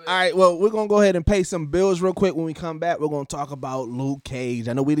 All right, well, we're going to go ahead and pay some bills real quick. When we come back, we're going to talk about Luke Cage.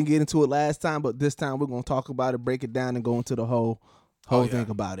 I know we didn't get into it last time, but this time we're going to talk about it, break it down, and go into the whole thing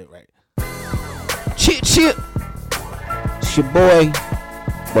about it, right? Chip. It's your boy,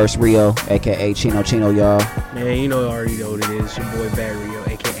 Burst Rio, a.k.a. Chino, y'all. Man, you already know what it is. It's your boy, Bad Rio,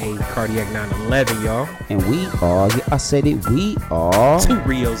 a.k.a. Cardiac 911, y'all. And we are, I said it, we are... 2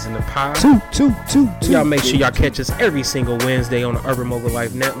 Rios in the pod. Two. Y'all make sure y'all catch us every single Wednesday on the Urban Mobile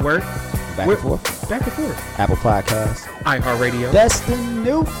Life Network. Back and forth. Apple Podcasts. iHeartRadio. That's the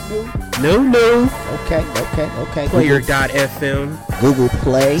new. Okay. Player.fm. Google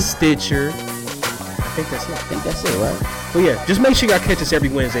Play. Stitcher. I think that's it, right? But yeah, just make sure y'all catch us every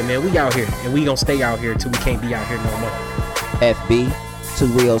Wednesday, man. We out here, and we gonna stay out here till we can't be out here no more. FB, 2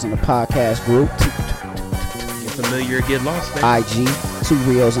 Rios in the podcast group. Get familiar or get lost, man. IG, 2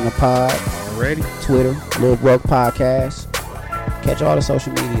 Rios in the pod. Already. Twitter, Lil Broke Podcast. Catch all the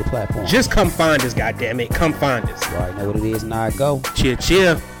social media platforms. Just come find us, goddammit. Come find us. You already know what it is, now go.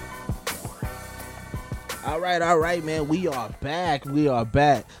 Cheer. All right, man. We are back.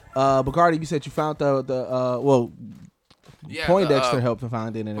 Bacardi, you said you found Poindexter helped to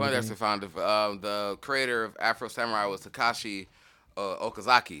find it. Poindexter found it. The creator of Afro Samurai was Takashi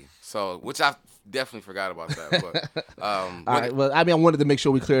Okazaki. So, which I definitely forgot about that. But, all right. Well, I wanted to make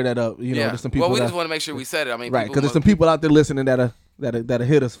sure we clear that up. There's some people. Well, we just want to make sure we said it. Right, because there's some people out there listening that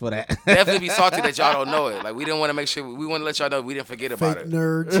hit us for that. Definitely be salty that y'all don't know it. Like, we didn't want to make sure we want to let y'all know we didn't forget about Fake it.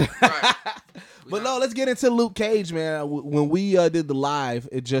 Nerds. Right. But no, let's get into Luke Cage, man. When we did the live,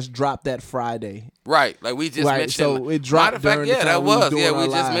 it just dropped that Friday. Right, like we just mentioned. So it dropped during the time that was. we just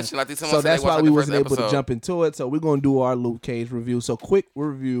live. mentioned. I think someone so said that's they why watched we the wasn't first able to episode. jump into it. So we're gonna do our Luke Cage review. So quick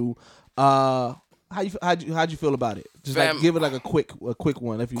review. How'd you feel about it? Just give it like a quick one. Quick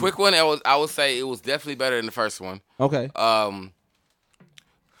one. I would say it was definitely better than the first one. Okay.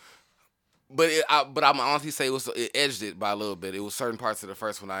 But I'm honestly say it edged it by a little bit. It was certain parts of the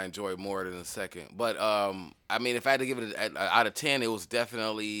first one I enjoyed more than the second. But if I had to give it out of 10, it was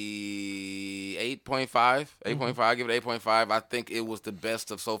definitely 8.5. 8.5. I give it 8.5. I think it was the best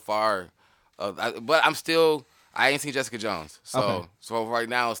of so far. But I ain't seen Jessica Jones, so right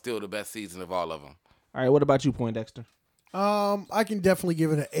now it's still the best season of all of them. All right, what about you, Poindexter? I can definitely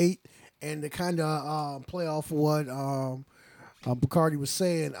give it an 8, and to kind of play off of what Bacardi was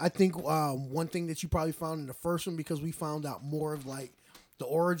saying, I think one thing that you probably found in the first one, because we found out more of like the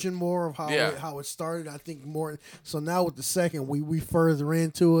origin more of how it started. I think more. So now with the second, we further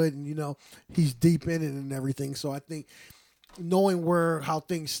into it, and he's deep in it and everything. So I think knowing how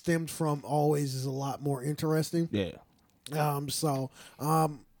things stemmed from always is a lot more interesting. Yeah. I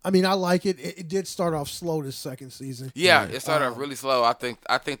like it. It did start off slow this second season. Yeah, it started off really slow. I think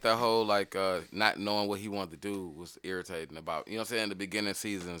the whole not knowing what he wanted to do was irritating about. You know what I'm saying? The beginning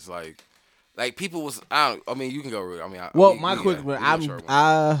seasons like people was you can go real. My quick one. I'm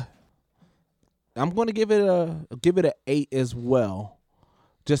going to give it an 8 as well,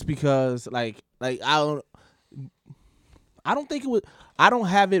 just because I don't think it would. I don't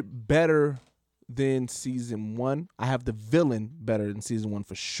have it better than season 1. I have the villain better than season 1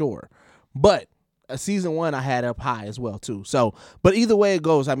 for sure. But season 1 I had up high as well too. So, but either way it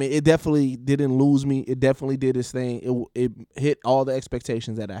goes, it definitely didn't lose me. It definitely did its thing. It hit all the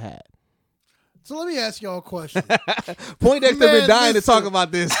expectations that I had. So let me ask y'all a question. Poindexter been dying to talk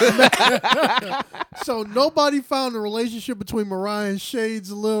about this. So nobody found the relationship between Mariah and Shades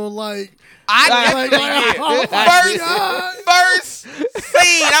a little like. First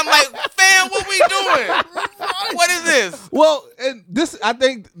scene, I'm like, fam, what we doing? What is this? Well, and this, I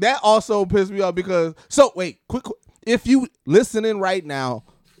think that also pissed me off because. So wait, quick. If you listening right now,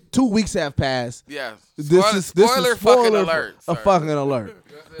 2 weeks have passed. Yeah. Spoiler fucking alert. A fucking alert.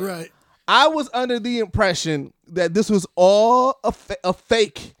 Right. I was under the impression that this was all a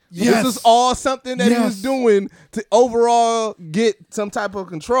fake. Yes. This is all something that he was doing to overall get some type of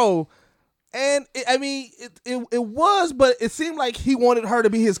control. And it was, but it seemed like he wanted her to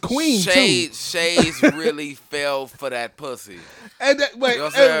be his queen too. Shades really fell for that pussy. And when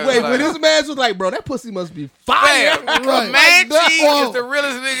this man was like, bro, that pussy must be fire. Manchi is the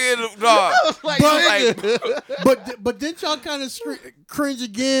realest nigga in the dog. But didn't y'all kind of cringe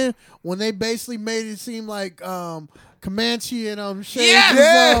again when they basically made it seem like Comanche and Shades?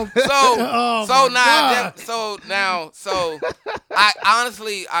 Yes. I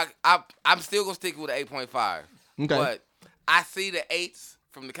honestly I'm still gonna stick with the 8.5. Okay. But I see the 8s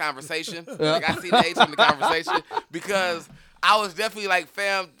from the conversation. I see the 8s from the conversation because I was definitely like,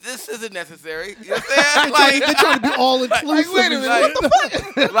 fam, this isn't necessary. You know what I'm saying? Like, they're trying to be all inclusive. Like, wait a minute, what the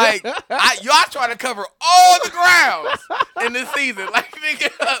fuck? Like, y'all trying to cover all the grounds in this season. Like,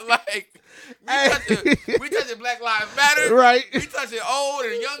 nigga, like, we touching Black Lives Matter. Right. We touching old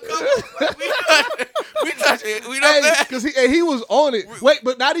and young couples. Like, we touching, we know that. Because he was on it. Wait,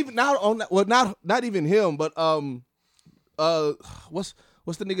 but not even him, but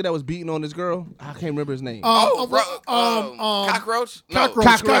what's the nigga that was beating on this girl? I can't remember his name. Cockroach? No.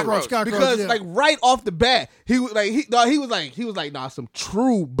 Cockroach. Because yeah. like right off the bat, he was like nah, some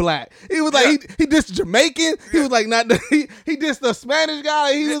true black. He was like he dissed Jamaican. He was like not he dissed the Spanish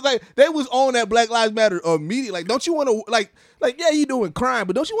guy. He was like they was on that Black Lives Matter immediately. Like, don't you want to like yeah, you doing crime,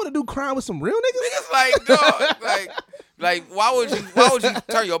 but don't you want to do crime with some real niggas? Niggas like, dog, like why would you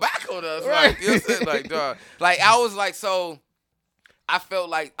turn your back on us? Right. Like, you know what I'm saying? Like, dog. Like, I was like, so I feel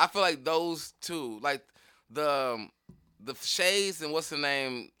like those two, like the Shades and what's the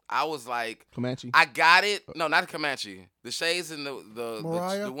name? I was like, Comanche. I got it. No, not Comanche. The Shades and the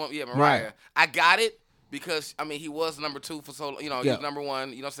Mariah? the one, Mariah. Right. I got it because I mean he was number 2 for so, you know, he was number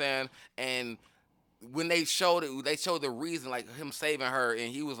 1. You know what I'm saying? And when they showed the reason, like him saving her,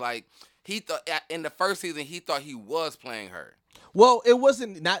 and he was like, he thought in the first season he thought he was playing her. Well, it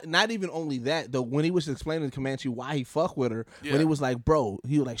wasn't not even only that though. When he was explaining to Comanche why he fuck with her, when he was like, bro,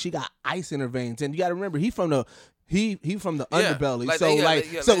 he was like, she got ice in her veins, and you got to remember he from the underbelly, like,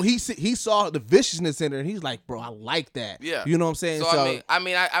 so he saw the viciousness in her, and he's like, bro, I like that. Yeah, you know what I'm saying. So I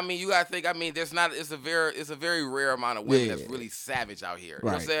mean, you gotta think. I mean, it's a very rare amount of women that's really savage out here. You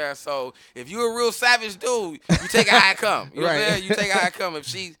know what I'm saying? So if you're a real savage dude, you take it how it come. You know what I'm saying? You take it how it come.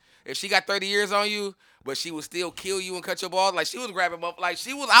 If she got 30 years on you, but she would still kill you and cut your balls, like she was grabbing them up, like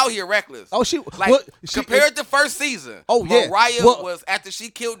she was out here reckless. Oh, compared to first season. Oh yeah, Mariah was after she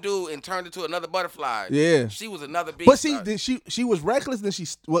killed dude and turned into another butterfly. Yeah, she was another beast. But see, she was reckless. Then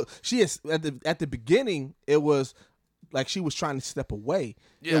she is at the beginning. It was like she was trying to step away.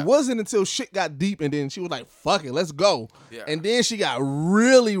 Yeah. It wasn't until shit got deep and then she was like, "Fuck it, let's go." Yeah. And then she got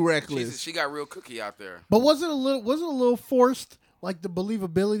really reckless. She got real cookie out there. But was it a little forced, like the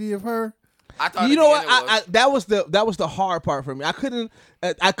believability of her? I thought you know what? That was the hard part for me. I couldn't.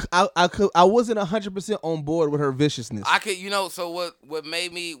 I wasn't 100% on board with her viciousness. So what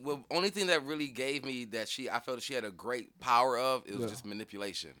made me? Only thing that really gave me that I felt that she had a great power of is just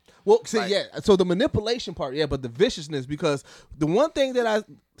manipulation. Well, see, so the manipulation part, but the viciousness, because the one thing that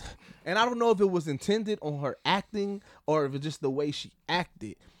I don't know if it was intended on her acting or if it's just the way she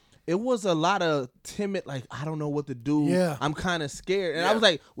acted. It was a lot of timid, like, I don't know what to do. Yeah. I'm kind of scared. And I was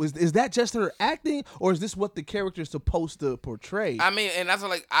like, is that just her acting, or is this what the character is supposed to portray? I mean, and that's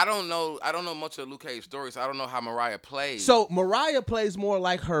like, I don't know much of Luke Cage's story, so I don't know how Mariah plays. So Mariah plays more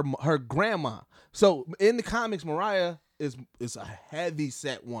like her grandma. So in the comics, Mariah is a heavy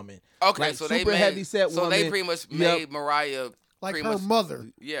set woman. Okay, like, so heavy set woman. So they pretty much made Mariah like her mother.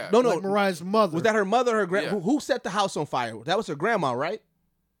 Yeah. No, like Mariah's mother. Was that her mother or her grandma? Who set the house on fire? That was her grandma, right?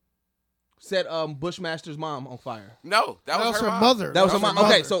 Set Bushmaster's mom on fire. No, that was her mother. That was her mom.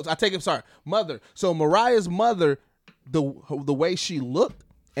 Okay, so I take it. Sorry, mother. So Mariah's mother, the way she looked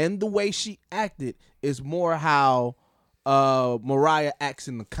and the way she acted is more how Mariah acts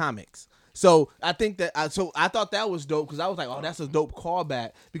in the comics. So I think that I thought that was dope because I was like, oh, that's a dope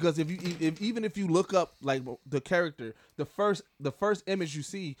callback. Because even if you look up like the character, the first image you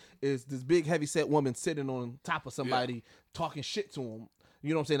see is this big heavy set woman sitting on top of somebody talking shit to him. You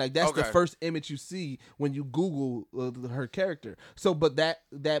know what I'm saying? Like that's the first image you see when you Google her character. So, but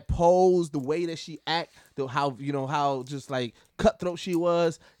that pose, the way that she act, how just like cutthroat she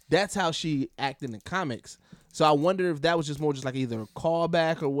was, that's how she acted in the comics. So I wonder if that was just more just like either a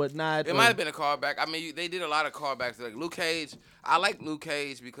callback or whatnot. It might have been a callback. I mean, they did a lot of callbacks. Like Luke Cage, I like Luke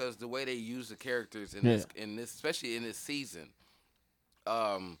Cage because the way they use the characters in this, especially in this season,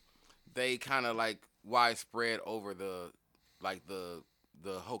 they kind of like widespread over the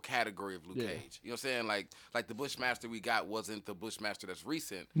whole category of Luke Cage. You know what I'm saying? Like the Bushmaster we got wasn't the Bushmaster that's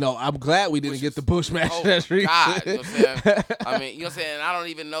recent. No, I'm glad we didn't get the Bushmaster that's recent. God, you know what I'm saying? I mean, you know what I'm saying? I don't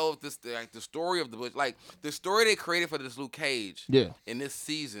even know if this the story of the story they created for this Luke Cage in this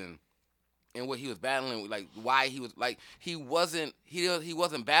season and what he was battling, like why he was like he wasn't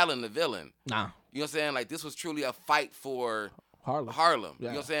battling the villain. Nah. You know what I'm saying? Like this was truly a fight for Harlem. Yeah. You know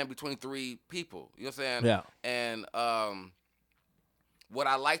what I'm saying? Between 3 people. You know what I'm saying? Yeah. And what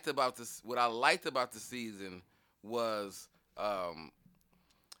I liked about this season was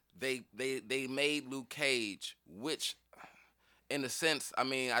they made Luke Cage, which in a sense, I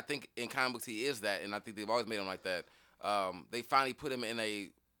mean, I think in comic books he is that, and I think they've always made him like that. They finally put him in a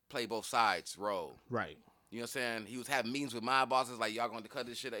play both sides role. Right. You know what I'm saying? He was having meetings with my bosses, like, y'all going to cut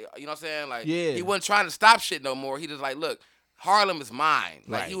this shit. You know what I'm saying? Like, Yeah. he wasn't trying to stop shit no more. He just like, look, Harlem is mine.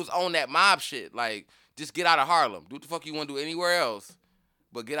 Like, he was on that mob shit. Like, just get out of Harlem. Do what the fuck you want to do anywhere else,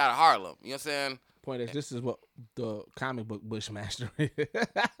 but get out of Harlem. You know what I'm saying? Point is, this is what the comic book Bushmaster is.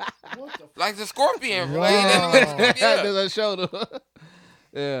 Like the Scorpion. Wow. Like, yeah. There's a shoulder.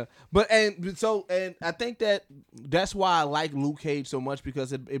 Yeah, but I think that's why I like Luke Cage so much,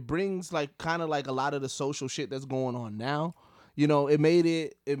 because it brings like kind of like a lot of the social shit that's going on now. You know, it made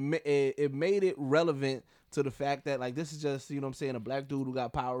it relevant to the fact that like this is just, you know what I'm saying, a black dude who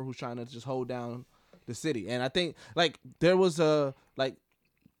got power, who's trying to just hold down the city. And I think like there was a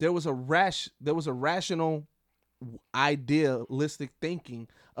rational idealistic thinking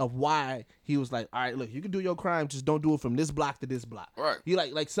of why he was like, all right, look, you can do your crime, just don't do it from this block to this block. Right. He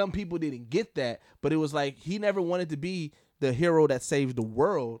like some people didn't get that, but it was like he never wanted to be the hero that saved the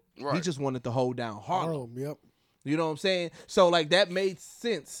world. Right. He just wanted to hold down Harlem. Yep. You know what I'm saying? So like that made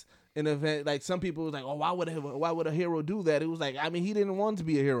sense. In an event, like some people was like, oh, why would a hero do that? It was like, I mean, he didn't want to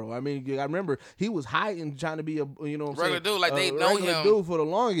be a hero. I mean, I remember he was hiding, trying to be a, you know what I'm regular saying? Dude, like they know him. Dude for the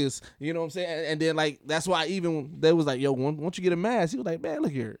longest, you know what I'm saying? And then like that's why even they was like, yo, won't you get a mask? He was like, man,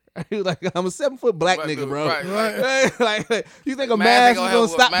 look here. He was like, I'm a 7-foot black nigga, dude, bro. Right. like you think a mask is gonna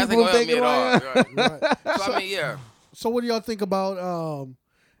stop people from thinking? Right. Right. So I mean, yeah. So what do y'all think about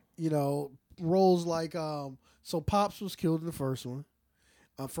roles like so Pops was killed in the first one,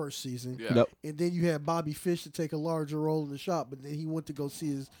 first season. Yeah. Yep. And then you had Bobby Fish to take a larger role in the shop, but then he went to go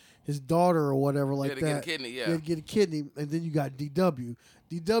see his daughter or whatever like to that. get a kidney, yeah. To get a kidney, and then you got DW.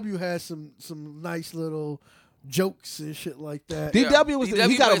 DW has some nice little jokes and shit like that. DW was DW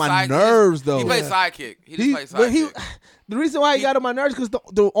he got on my played nerves though. He played sidekick. He just played sidekick. The reason why he got on my nerves because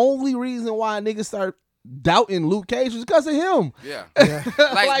the only reason why niggas started doubting Luke Cage was because of him. Yeah.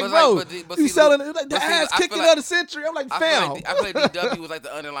 Like, bro, see, selling Luke, like the but see, ass I kicking feel like- of the century. I'm like, fam. I feel like DW was like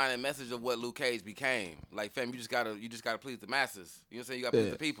the underlying message of what Luke Cage became. Like, fam, you just gotta please the masses. You know what I'm saying? You gotta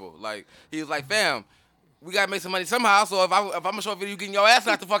please the people. Like, he was like, fam, we gotta make some money somehow. So if I'm gonna show a video, you getting your ass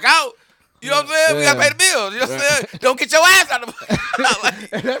knocked the fuck out. You know what I'm saying? We gotta pay the bills. You know what I'm saying? Don't get your ass out of the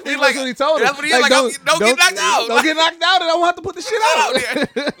That's what he told him. That's what he like. Don't get knocked out. Don't get knocked out, and I won't have to put the shit out.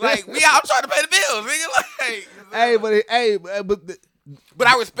 Like, I'm trying to pay the bills, nigga. Like, but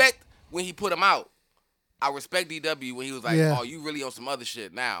I respect when he put him out. I respect DW when he was like, "Oh, you really on some other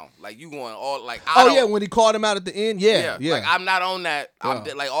shit now? Like you going all like?" When he called him out at the end, yeah. Like I'm not on that. I'm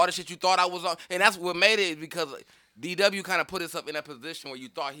like all the shit you thought I was on, and that's what made it because DW kind of put himself in that position where you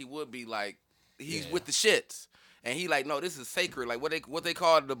thought he would be like he's with the shits. And he like, no, this is sacred. Like what they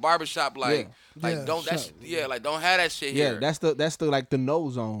call the barbershop, like don't like don't have that shit here. Yeah, that's the like the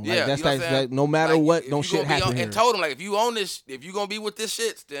no zone. Yeah, like, that's you know like no matter like, what, don't shit happen here. And told him like if you own this, if you gonna be with this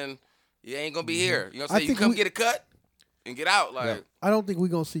shit, then you ain't gonna be here. You know what I'm saying? You come get a cut and get out. Like I don't think we're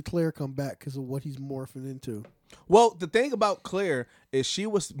gonna see Claire come back because of what he's morphing into. Well, the thing about Claire is she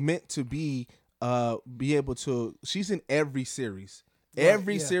was meant to be able to. She's in every series.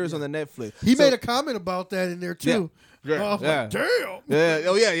 Every series on the Netflix. He made a comment about that in there too. Yeah. I was like, damn. Yeah.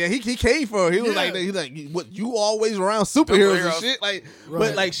 Oh yeah. He came for her. He was like, what? You always around superheroes and shit? Like,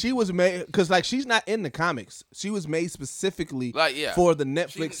 but like she was made because like she's not in the comics. She was made specifically for the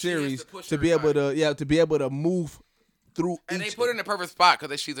Netflix series to be able to move through. And they put her in the perfect spot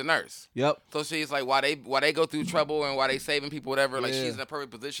because she's a nurse. Yep. So she's like, why they go through trouble and why they saving people, whatever. Like she's in a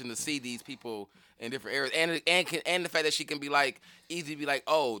perfect position to see these people in different areas, and the fact that she can be like easy to be like,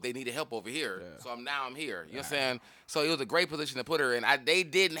 oh, they needed help over here, so I'm here. You know what I'm saying? So it was a great position to put her in. They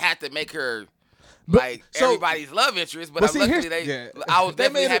didn't have to make her everybody's love interest, but luckily I was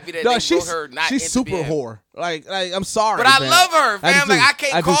definitely happy that they wrote her not. She's super whore. Like I'm sorry, but I love her, fam.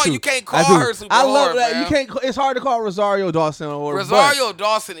 You can't call her super whore. I love that. You can't. It's hard to call Rosario Dawson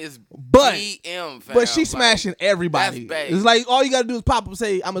Dawson is BM, fam. But she's smashing everybody. It's like all you gotta do is pop up and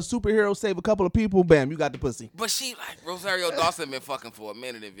say, I'm a superhero, save a couple of people, bam, you got the pussy. But she like Rosario Dawson been fucking for a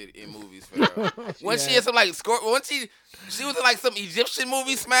minute in movies, fam. When she had some like she was in like some Egyptian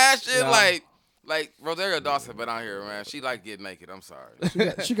movie smash shit, like Rosario Dawson been out here, man. She like getting naked. I'm sorry.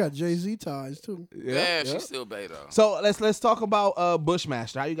 She got Jay-Z ties too. Yeah, she's still bae though. So let's talk about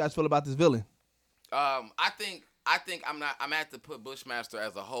Bushmaster. How you guys feel about this villain? I think I'm gonna have to put Bushmaster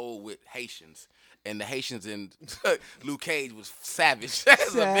as a whole with Haitians. And the Haitians in Luke Cage was savage.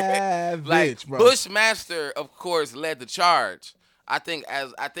 Like, bro. Bushmaster, of course, led the charge. I think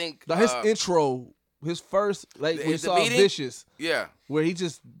his intro, his first when he saw beating? Vicious, where he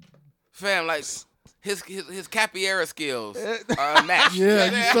just fam like his Capiera skills are unmatched. Yeah,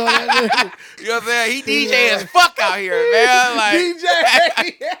 you saw that. You know what I'm saying? He DJ as fuck out here, man. Like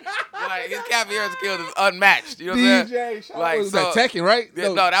DJ. like his Caveira's skills is unmatched. You know what I'm saying? Like, was that Tekken, right?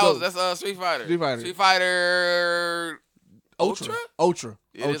 Yeah, that's Street Fighter. Street Fighter Ultra.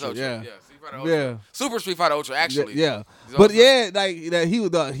 It is Ultra. Yeah. Street Fighter Ultra. Yeah. Super Street Fighter Ultra, actually. Yeah. But like that, he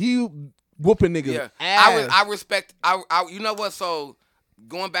was whooping niggas. Yeah. I respect. You know what? So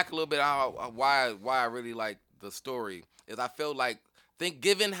going back a little bit, why I really like the story is I feel like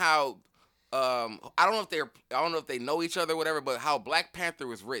given how I don't know if they know each other or whatever, but how Black Panther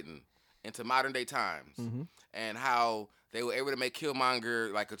was written into modern day times, and how they were able to make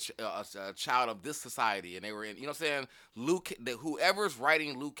Killmonger like a child of this society, and they were in, you know what I'm saying? Whoever's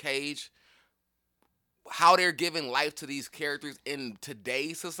writing Luke Cage, how they're giving life to these characters in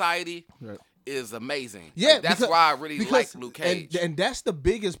today's society is amazing. Yeah, like, that's why I really like Luke Cage, and that's the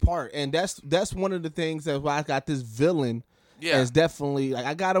biggest part, and that's one of the things that why I got this villain. Yeah, it's definitely like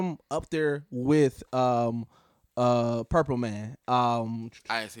I got him up there with Purple Man. I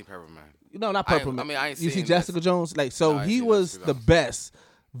ain't seen Purple Man. No, not Purple Man. I ain't seen. You see Jessica Jones? Like, so he was the best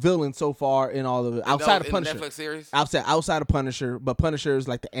villain so far in all of it, outside of Punisher. Netflix series? Outside of Punisher, but Punisher is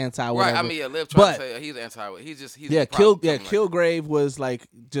like the anti whatever. Right. I mean, Liv tried to say he's anti. He's Killgrave was like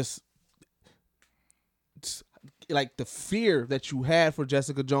just like the fear that you had for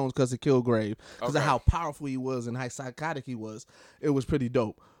Jessica Jones because of Killgrave, because of how powerful he was and how psychotic he was. It was pretty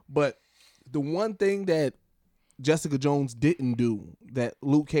dope. But the one thing that Jessica Jones didn't do that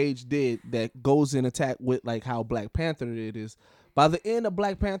Luke Cage did that goes in attack with like how Black Panther did is by the end of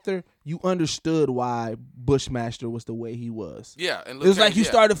Black Panther, you understood why Bushmaster was the way he was. Yeah, and it was like you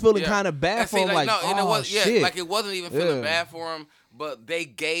started feeling kind of bad for him. Shit. Like it wasn't even feeling bad for him, but they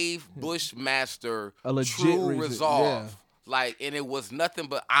gave Bushmaster a legit true resolve. Yeah. Like, and it was nothing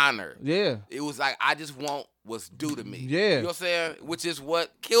but honor. Yeah. It was like, I just want what's due to me. Yeah. You know what I'm saying? Which is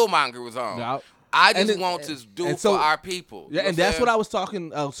what Killmonger was on. Yeah. I just want to do for our people. Yeah, and that's what I was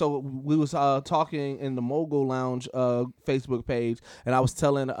talking. So we was talking in the Mogul Lounge Facebook page, and I was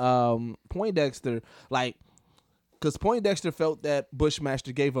telling Poindexter, like, because Poindexter felt that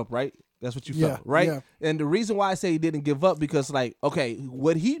Bushmaster gave up, right? That's what you felt, right? Yeah. And the reason why I say he didn't give up because, like, okay,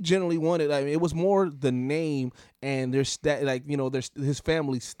 what he generally wanted, I mean, it was more the name and their his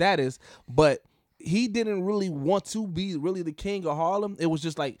family status, but he didn't really want to be really the king of Harlem. It was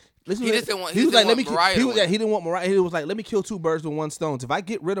just like. He didn't want Mariah. He didn't want Mariah. He was like, let me kill two birds with one stone. If I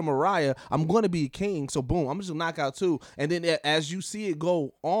get rid of Mariah, I'm going to be a king. So boom, I'm just going to knock out two. And then as you see it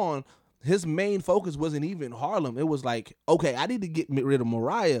go on, his main focus wasn't even Harlem. It was like, okay, I need to get rid of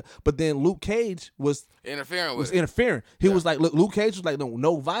Mariah. But then Luke Cage was interfering. He was like, look, Luke Cage was like,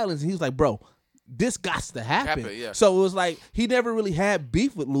 no violence. And he was like, bro, this got to happen. Yeah. So it was like he never really had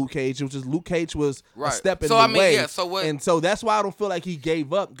beef with Luke Cage. It was just Luke Cage was a step in the way. Yeah, so what? And so that's why I don't feel like he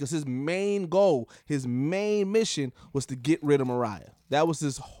gave up because his main goal, his main mission was to get rid of Mariah. That was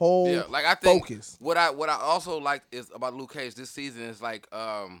his whole I think focus. What I also like is about Luke Cage this season is like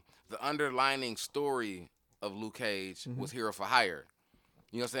the underlining story of Luke Cage was hero for hire.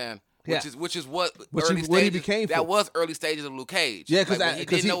 You know what I'm saying? Which is what he became. That was early stages of Luke Cage. Yeah, because he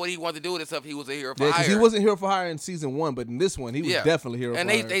didn't know what he wanted to do with himself. He was a hero for hire. Because he wasn't hero for hire in season 1, but in this one, he was definitely hero for hire.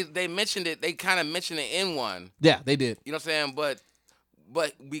 And they mentioned it. They kind of mentioned it in one. Yeah, they did. You know what I'm saying?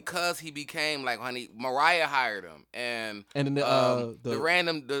 But because he became like, Mariah hired him, and then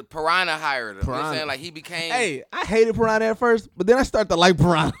the Piranha hired him. You know what I'm saying? Like he became. Hey, I hated Piranha at first, but then I started to like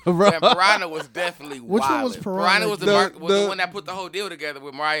Piranha, bro. Yeah, Piranha was definitely Which one was Piranha? Piranha was the one that put the whole deal together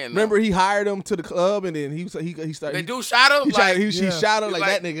with Mariah. Remember, he hired him to the club, and then he started. They do shot him. He shot him like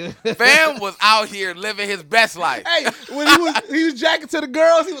that nigga. Fam was out here living his best life. Hey, when he was jacking to the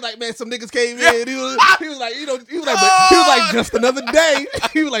girls, he was like, man, some niggas came in. He was like, but he was like, just another day.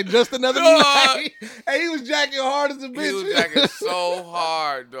 He was like, just another night. And he was jacking hard as a bitch. He was jacking so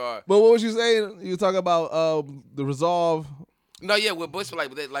hard, dog. But what was you saying? You were talking about the resolve. No, yeah, with Bush,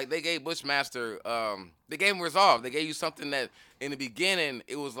 they gave Bushmaster, they gave him resolve. They gave you something that in the beginning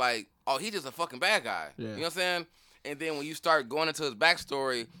it was like, oh, he's just a fucking bad guy. Yeah. You know what I'm saying? And then when you start going into his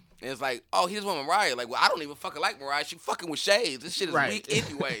backstory, and it's like, oh, he just want Mariah. Like, well, I don't even fucking like Mariah. She fucking with shades. This shit is weak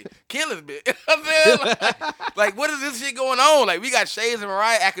anyway. Kill this bitch. You know what I'm saying? Like, what is this shit going on? Like, we got Shades and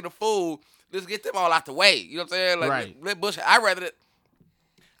Mariah acting a fool. Let's get them all out the way. You know what I'm saying? Like, let Bush. I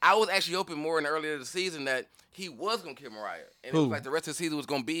was actually hoping more in the earlier of the season that he was gonna kill Mariah, and it was like the rest of the season was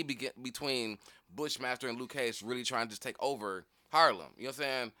gonna be between Bushmaster and Luke Cage really trying to just take over Harlem. You know what I'm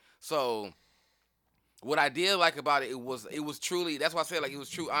saying? So. What I did like about it was truly, that's why I said like it was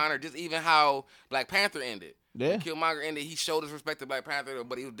true honor, just even how Black Panther ended. Yeah. Killmonger ended, he showed his respect to Black Panther,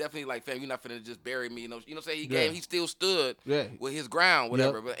 but he was definitely like, fam, you're not finna just bury me. You know what I'm saying? He still stood with his ground,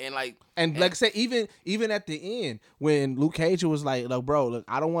 whatever. Yep. But like I say, even at the end, when Luke Cage was like, bro, look,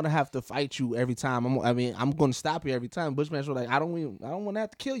 I don't want to have to fight you every time. I'm going to stop you every time. Bushmaster was like, I don't want to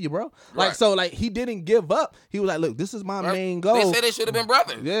have to kill you, bro. Like, so like he didn't give up. He was like, look, this is my main goal. They said they should have been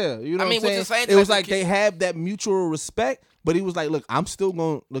brothers. Yeah, you know what I'm saying? It was like they had that mutual respect, but he was like, look, I'm still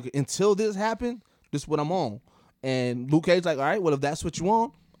going to look until this happened. This is what I'm on. And Luke Cage like, all right, well, if that's what you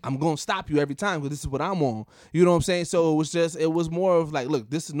want, I'm going to stop you every time because this is what I'm on. You know what I'm saying? So it was more of like, look,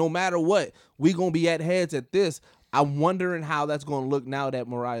 this is no matter what, we going to be at heads at this. I'm wondering how that's going to look now that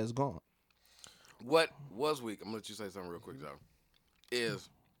Mariah's gone. What was weak, I'm going to let you say something real quick, Joe, is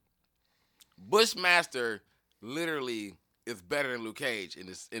Bushmaster literally is better than Luke Cage in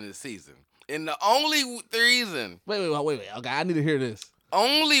this season. And the only reason... Wait. Okay, I need to hear this.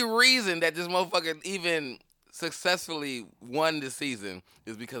 Only reason that this motherfucker even successfully won this season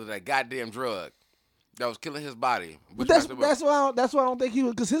is because of that goddamn drug that was killing his body. But that's why I don't think he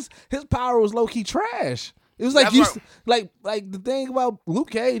was, because his power was low key trash. It was like like the thing about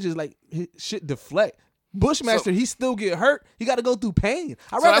Luke Cage is like his shit deflect. Bushmaster, he still get hurt. He got to go through pain.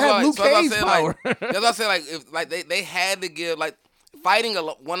 I'd rather have Luke Cage power. That's what I said. Like if like they had to give like fighting a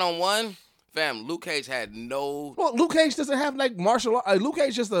 1-on-1. Fam, Luke Cage had no... Well, Luke Cage doesn't have, like, martial arts. Luke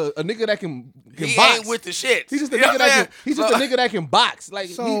Cage just a nigga that can he box. Ain't with the shit. He's just a nigga a nigga that can box. Like,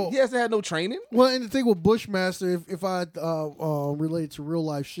 he hasn't had no training. Well, and the thing with Bushmaster, if I relate to real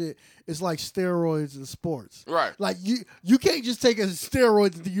life shit, it's like steroids in sports. Right. Like, you can't just take a steroid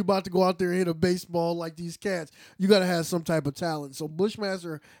and think you about to go out there and hit a baseball like these cats. You got to have some type of talent. So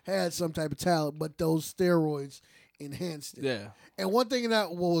Bushmaster had some type of talent, but those steroids enhanced it. Yeah. And one thing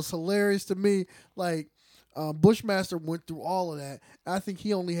that was hilarious to me, like, Bushmaster went through all of that. I think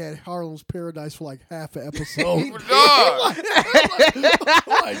he only had Harlem's Paradise for like half an episode. Hey, was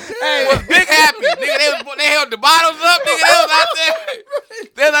big happy. Nigga, they held the bottles up. Nigga, they was out there.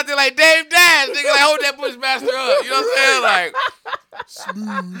 They was out there like Dave Dash. Nigga, like hold that Bushmaster up. You know what I'm saying? Like,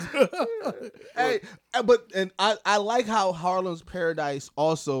 smooth. Hey, but I like how Harlem's Paradise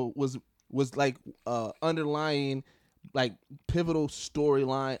also was like underlying, like, pivotal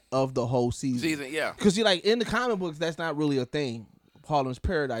storyline of the whole season. Yeah. Because you like in the comic books, that's not really a thing. Harlem's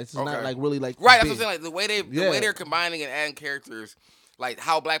Paradise is not like really like right. big. That's what I'm saying. Like the way they're combining and adding characters, like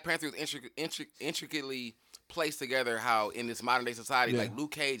how Black Panther is intricately placed together. How in this modern day society, like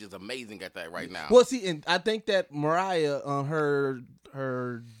Luke Cage is amazing at that right now. Well, see, and I think that Mariah on her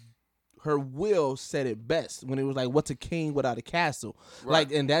will said it best when it was like, what's a king without a castle? Right.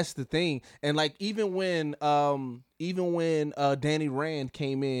 Like, and that's the thing. And like, even when Danny Rand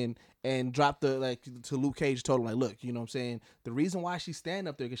came in and dropped to Luke Cage, told him like, look, you know what I'm saying? The reason why she's standing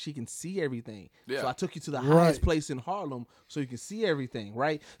up there because she can see everything. Yeah. So I took you to the highest place in Harlem so you can see everything,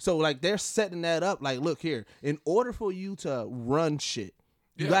 right? So like they're setting that up like, look here, in order for you to run shit,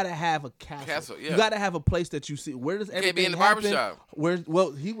 you gotta have a castle. You gotta have a place that you see. Where does everything be in the happen? barbershop.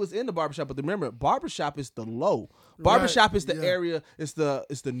 Well, he was in the barbershop, but remember, barbershop is the low. Barbershop is the area. It's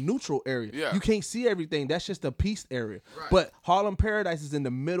the neutral area. Yeah. You can't see everything. That's just a piece area. Right. But Harlem Paradise is in the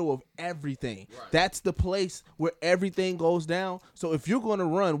middle of everything. Right. That's the place where everything goes down. So if you're going to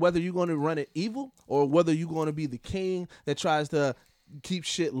run, whether you're going to run it evil or whether you're going to be the king that tries to keep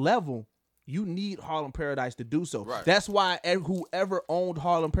shit level, you need Harlem Paradise to do so. Right. That's why whoever owned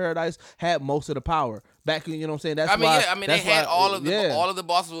Harlem Paradise had most of the power. Back in, you know what I'm saying? That's why they had all of the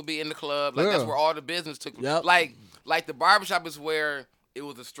bosses would be in the club. Like that's where all the business took. Yep. Like the barbershop is where it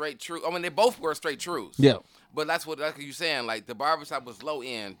was a straight truth. I mean, they both were straight truths. Yeah. But that's what you're saying. Like the barbershop was low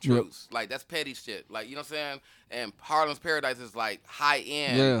end truths. Yep. Like that's petty shit. Like, you know what I'm saying? And Harlem's Paradise is like high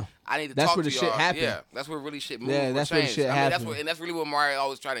end. Yeah. I need to talk to y'all. That's where the shit happened. Yeah. That's where really shit moved. Yeah, that's where shit happened. And that's really what Mario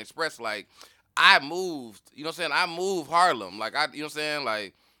always trying to express. Like, I moved. You know what I'm saying? I moved Harlem. Like, you know what I'm saying?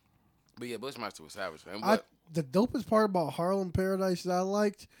 Like, but yeah, Bushmaster was savage, man. The dopest part about Harlem Paradise that I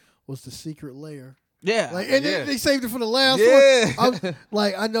liked was the secret lair. Yeah, like, and they saved it for the last one.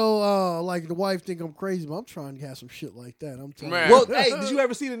 I know, like the wife think I'm crazy, but I'm trying to have some shit like that. I'm telling you. Well, hey, did you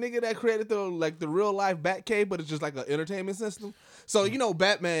ever see the nigga that created the real life Batcave, but it's just like an entertainment system? So you know,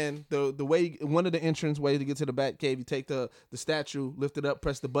 Batman, the way one of the entrance ways to get to the Batcave, you take the statue, lift it up,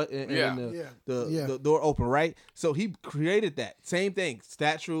 press the button, and the door open, right? So he created that same thing,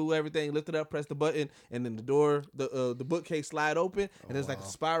 statue, everything, lift it up, press the button, and then the door, the bookcase slide open, and there's like a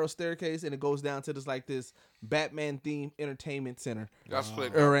spiral staircase, and it goes down to this like this Batman themed entertainment center. That's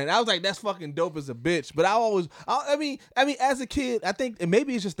slick. And I was like, that's fucking dope as a bitch. But I mean, as a kid, I think, and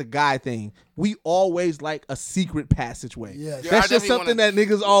maybe it's just a guy thing. We always like a secret passageway. Yes. That's just something that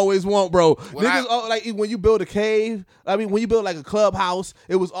niggas always want, bro. Like when you build a cave, when you build like a clubhouse,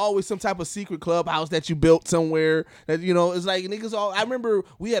 it was always some type of secret clubhouse that you built somewhere. That it's like niggas all. I remember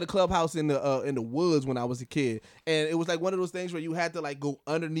we had a clubhouse in the woods when I was a kid, and it was like one of those things where you had to like go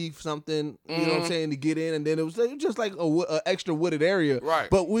underneath something. You know what I'm saying, to get in, and then it was just like a extra wooded area. Right.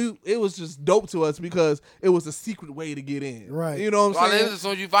 But it was just dope to us because it was a secret way to get in. Right. You know what I'm saying? As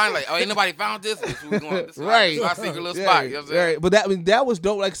soon as you find ain't nobody found this. This is going. This Right. Our secret little spot. You know what I'm saying? Right. But that was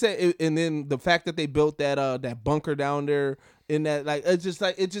dope. Like I said, and then the fact that they built that bunker down there. In that,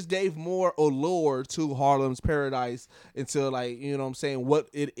 it just gave more allure to Harlem's Paradise until what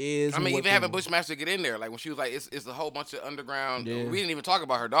it is. I mean, even having Bushmaster get in there, like when she was like, it's a whole bunch of underground. Yeah. We didn't even talk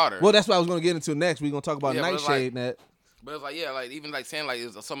about her daughter. Well, that's what I was going to get into next. We're going to talk about Nightshade and that. But it's like, even like saying like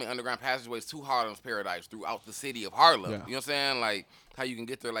there's so many underground passageways to Harlem's Paradise throughout the city of Harlem. Yeah. You know what I'm saying? Like how you can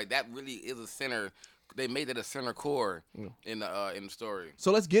get there. Like that really is a center. They made it a center core in the story.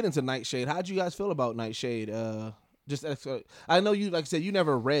 So let's get into Nightshade. How'd you guys feel about Nightshade? I know you, like I said, you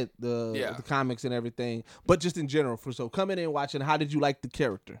never read the comics and everything, but just in general, so coming in and watching, how did you like the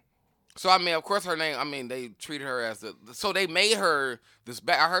character? So I mean, of course, her name. I mean, they treated her as so they made her this.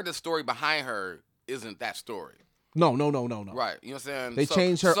 I heard the story behind her isn't that story. No. Right. You know what I'm saying? They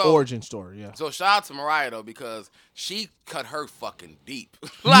changed her origin story, yeah. So shout out to Mariah, though, because she cut her fucking deep.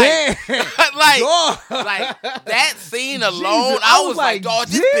 like that scene alone, Jesus, I was like, dog,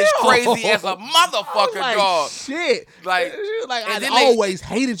 this bitch crazy as a motherfucker, dog. Shit. I always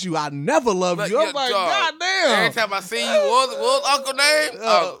hated you. I never loved you. I'm like, goddamn. Every time I see you, what was Uncle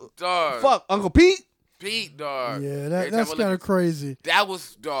name? Dog. Fuck, Uncle Pete? Pete, dog. Yeah, that's kind of crazy. That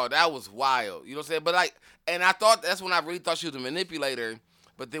was wild. You know what I'm saying? But and I thought that's when I really thought she was a manipulator.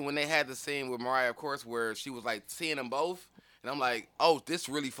 But then when they had the scene with Mariah, of course, where she was like seeing them both, and I'm like, oh, this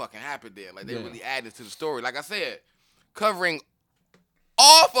really fucking happened then. Like they really added to the story. Like I said, covering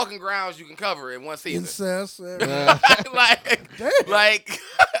all fucking grounds you can cover in one season. Incest. They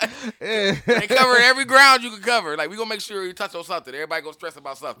cover every ground you can cover. Like we gonna make sure you touch on something. Everybody gonna stress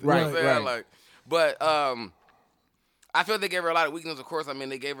about something. Right. You know what I'm saying? But I feel they gave her a lot of weakness. Of course, I mean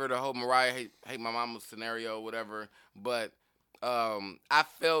they gave her the whole Mariah hate my mama scenario, whatever. But I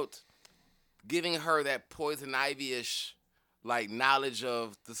felt giving her that poison ivy-ish knowledge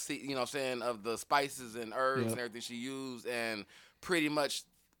of the of the spices and herbs and everything she used, and pretty much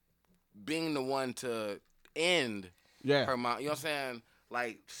being the one to end her mom. You know what I'm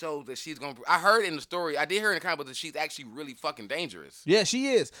saying? Shows that she's gonna. I heard in the story. I did hear in the comic book that she's actually really fucking dangerous. Yeah, she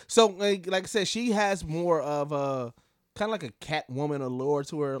is. So like I said, she has more of a kind of like a Catwoman allure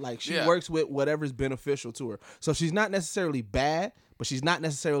to her. Like she works with whatever's beneficial to her. So she's not necessarily bad, but she's not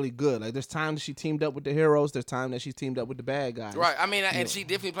necessarily good. Like there's times that she teamed up with the heroes. There's times that she's teamed up with the bad guys. Right. I mean, and she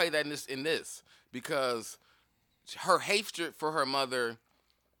definitely played that in this because her hatred for her mother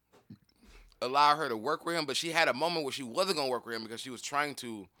allowed her to work with him, but she had a moment where she wasn't gonna work with him because she was trying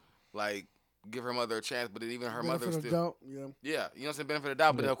to give her mother a chance, but even her mother was still you know what I'm saying, benefit of the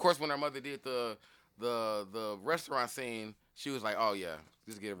doubt. But of course when her mother did the restaurant scene, she was like, oh yeah,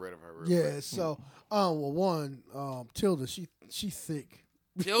 just get rid of her real quick. So Tilda, she's thick.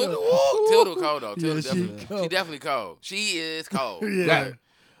 Tilda cold though. Tilda she definitely cold. She is cold. Yeah.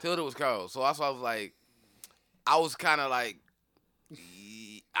 Tilda was cold. So that's why I was like, I was kind of like,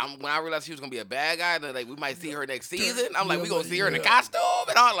 when I realized she was gonna be a bad guy, then we might see her next season. I'm like, we gonna see her in the costume,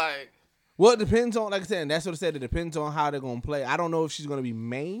 and I'm like, well, it depends on, like I said, and that's what I said. It depends on how they're gonna play. I don't know if she's gonna be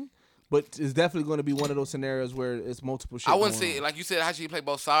main, but it's definitely gonna be one of those scenarios where it's multiple shit. I wouldn't see, like you said, how she play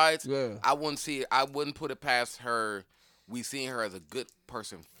both sides. Yeah, I wouldn't see it. I wouldn't put it past her. We seeing her as a good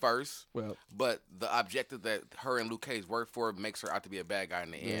person first, but the objective that her and Luke Cage work for makes her out to be a bad guy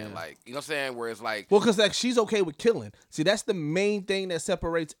in the end. You know what I'm saying? Where it's because she's okay with killing. See, that's the main thing that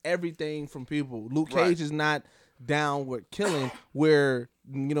separates everything from people. Luke Cage is not down with killing. Where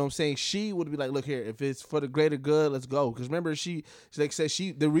you know what I'm saying, she would be like, look here, if it's for the greater good, let's go. Because remember, she said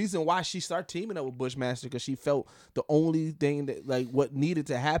the reason why she started teaming up with Bushmaster because she felt the only thing that what needed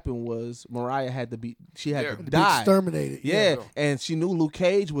to happen was Mariah had to die, be exterminated. Yeah, and she knew Luke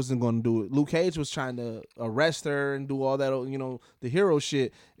Cage wasn't going to do it. Luke Cage was trying to arrest her and do all that, the hero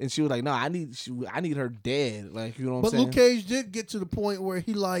shit, and she was like, no, I need her dead. Like, you know what I'm saying? But Luke Cage did get to the point where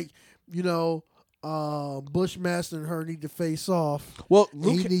he Bushmaster and her need to face off. Well,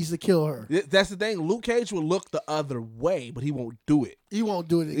 he needs to kill her. That's the thing. Luke Cage will look the other way, but he won't do it. He won't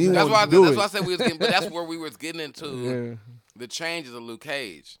do it. Exactly. That's why I said we was getting. But that's where we was getting into the changes of Luke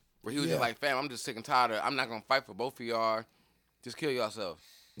Cage. where he was just like, fam, I'm just sick and tired of. I'm not gonna fight for both of y'all. Just kill yourself.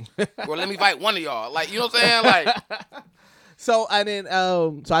 Or let me fight one of y'all. Like, you know what I'm saying? Like. So I didn't.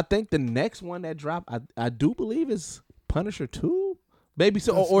 So I think the next one that dropped, I do believe is Punisher 2. Maybe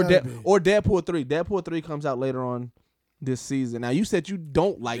so, or Deadpool 3. Deadpool 3 comes out later on this season. Now you said you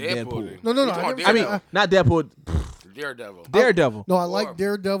don't like Deadpool. No. I mean, not Deadpool. Daredevil. No, I like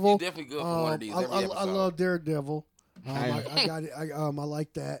Daredevil. He's definitely good for one of these. I love Daredevil. I got it. I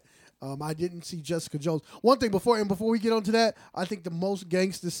like that. I didn't see Jessica Jones. One thing before we get onto that, I think the most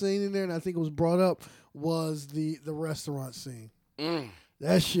gangster scene in there, and I think it was brought up, was the restaurant scene.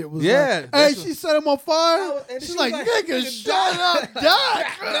 That shit was she set him on fire. She's like, nigga, shut up, Doc.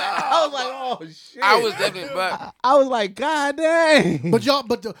 I was like, oh shit. I was definitely, but I was like, God dang. But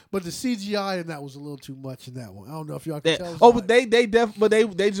the CGI in that was a little too much in that one. I don't know if y'all can tell. Oh, but they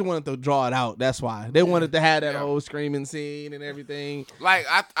just wanted to draw it out. That's why they wanted to have that whole screaming scene and everything. Like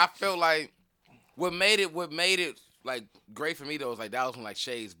I felt like what made it like great for me though was like that was when like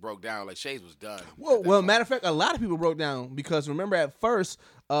Shades broke down. Like Shades was done. Well, matter of fact, a lot of people broke down because remember at first,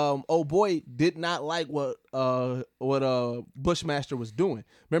 old boy did not like what Bushmaster was doing.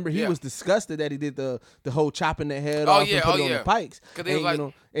 Remember he was disgusted that he did the whole chopping the head off and put it on the pikes.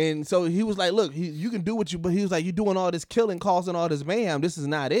 And so he was like, look, you can do what you, but he was like, you doing all this killing, causing all this mayhem. This is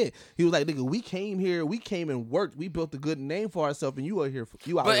not it. He was like, nigga, we came and worked. We built a good name for ourselves, and you out here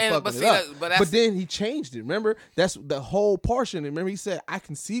fucking it up. But then he changed it. Remember, that's the whole portion. Remember, he said, I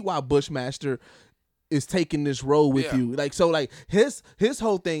can see why Bushmaster is taking this role with you. Like, so like his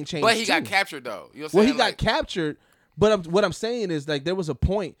whole thing changed. But he got captured though. You know what I'm saying? He got captured. But what I'm saying is like there was a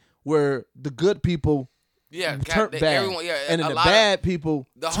point where the good people turned bad, everyone, and then the bad people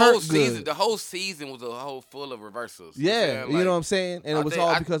turned good. The whole season was a whole full of reversals. Yeah, you know what I'm saying? And it was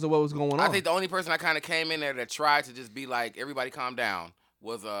all because of what was going on. I think the only person that kind of came in there that tried to just be like, everybody calm down,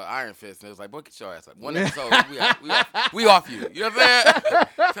 was Iron Fist, and it was like, boy, get your ass up. One episode, we off you. You know what I'm saying?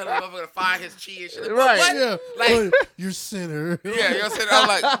 Tell him I'm gonna find his chi and shit. Like, right? Yeah. Like you're sinner. Yeah, you're sinner. I'm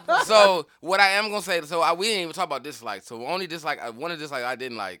like, so what I am gonna say. So we didn't even talk about dislikes. So only dislike, one of the dislikes I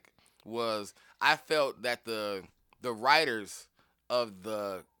didn't like was I felt that the writers of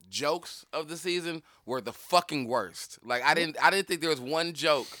the jokes of the season were the fucking worst. Like I didn't think there was one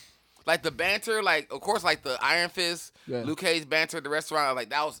joke. Like the banter, like of course, like the Iron Fist, Luke Cage banter at the restaurant, like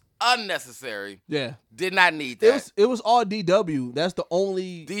that was unnecessary. Yeah, did not need that. It was all DW. That's the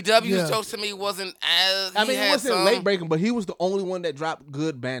only DW's jokes to me wasn't as. I mean, it wasn't late breaking, but he was the only one that dropped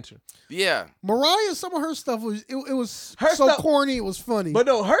good banter. Yeah, Mariah, some of her stuff was it was so corny. It was funny, but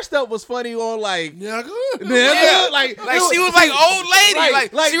no, her stuff was funny on like like she was like old lady,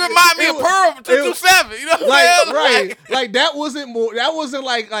 like she reminded me of Pearl from 227. You know what I'm saying? Right, like that wasn't more. That wasn't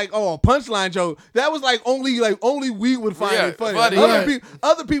like a punchline joke. That was like only we would find it funny.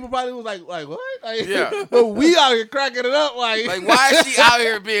 Other people probably was like what? Like, but we out here cracking it up. Like why is she out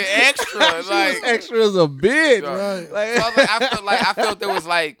here being extra? Like extra as a bitch. Right. So I felt there was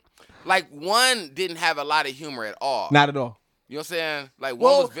like one didn't have a lot of humor at all. Not at all. You know what I'm saying? Like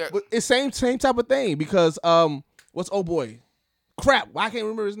one was very. It's same type of thing because what's old boy? Crap, I can't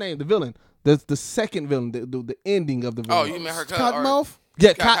remember his name. The villain, the second villain, the ending of the villain. Oh, you meant her Cottonmouth?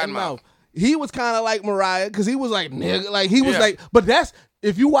 Yeah, Cottonmouth. He was kind of like Mariah because he was like nigga, like he was like. But that's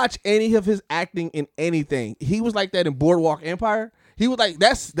if you watch any of his acting in anything, he was like that in Boardwalk Empire. He was like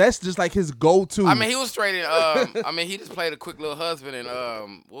that's just like his go-to. I mean, he was straight in. I mean, he just played a quick little husband in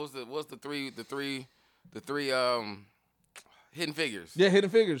what was the three Hidden Figures. Yeah, Hidden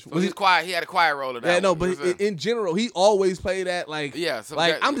Figures. So he's quiet. He had a quiet role in that. Yeah, no, but in general, he always played that like so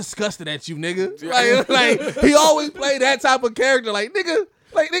like I'm disgusted at you, nigga. Like he always played that type of character, like nigga.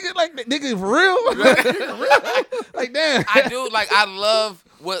 Like nigga for real. Like damn. I love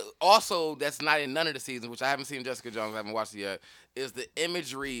what also that's not in none of the seasons, which I haven't seen Jessica Jones, I haven't watched it yet, is the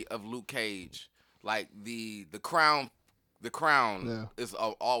imagery of Luke Cage. Like the crown is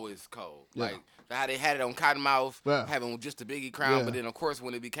always cold. Yeah. Like how they had it on Cottonmouth, having just a Biggie crown, but then of course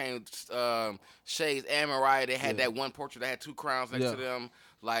when it became Shades and Mariah, they had that one portrait that had two crowns next to them.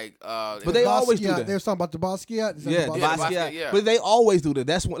 Like, but they always do that. They're talking about the Basquiat. Yeah, Basquiat. But they always do that.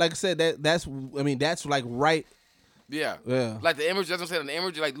 That's what, like I said. That's like right. Yeah. Like the image doesn't say the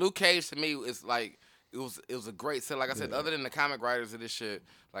image. Like Luke Cage to me is like it was a great set. Like I said, other than the comic writers of this shit,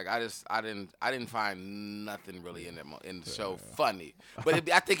 like I didn't find nothing really in the show funny. But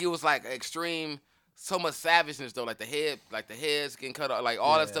I think it was like extreme. So much savageness though, like the heads getting cut off, like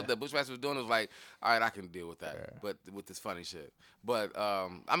all that stuff that Bushmaster was doing was like, all right, I can deal with that, but with this funny shit. But I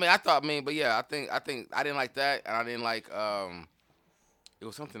think I didn't like that, and I didn't like it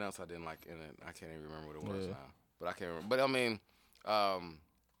was something else I didn't like in it. I can't even remember what it was now, but I can't remember. But I mean,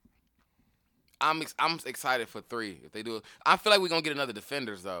 I'm excited for 3 if they do it. I feel like we're gonna get another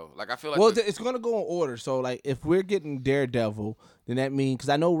Defenders though. Like I feel like it's gonna go in order. So like if we're getting Daredevil, then that means because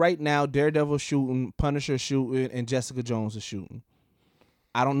I know right now Daredevil's shooting, Punisher shooting, and Jessica Jones is shooting.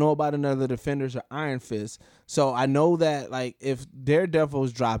 I don't know about another Defenders or Iron Fist. So I know that like if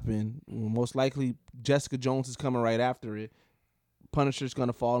Daredevil's dropping, most likely Jessica Jones is coming right after it. Punisher's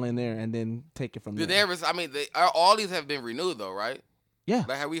gonna fall in there and then take it from there. All these have been renewed though, right? Yeah.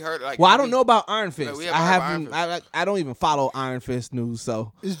 Like have we heard? Like, well, I don't know about Iron Fist. No, I haven't. I don't even follow Iron Fist news.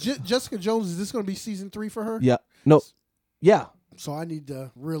 So is Jessica Jones? Is this going to be season 3 for her? Yeah. No. Yeah. So I need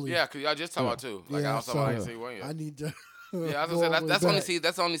to really. Yeah, because y'all just talking about 2. Like I was talking about season 1 yet. I need to. Yeah, I was gonna say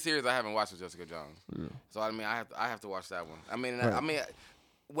that's the only series I haven't watched with Jessica Jones. Yeah. So I mean, I have to watch that one. I mean,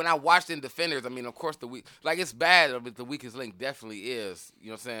 when I watched in Defenders, I mean, of course it's bad, but the weakest link definitely is, you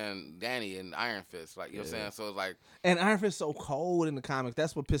know what I'm saying, Danny and Iron Fist, like, you know what I'm saying? So it's like. And Iron Fist's so cold in the comics.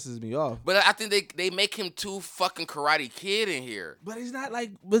 That's what pisses me off. But I think they make him too fucking Karate Kid in here. But he's not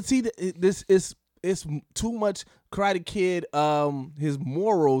like, but see, this is, it's too much Karate Kid, his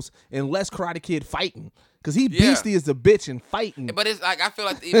morals, and less Karate Kid fighting. Because he beastie as a bitch and fighting. But it's like, I feel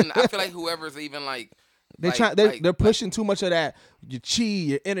like whoever's even like, they're pushing too much of that. Your chi,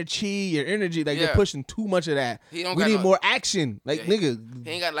 your inner chi, your energy. Like they're pushing too much of that. We need more action. Like nigga,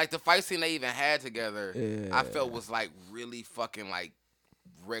 he ain't got like the fight scene they even had together. Yeah. I felt was like really fucking like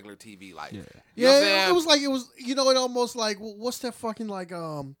regular TV. Like you know what I'm it was it almost like what's that fucking like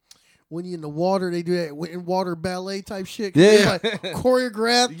when you're in the water, they do that in water ballet type shit. Yeah, like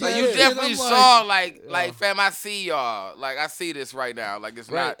choreographed. Like you definitely saw like fam, I see y'all. Like I see this right now. Like it's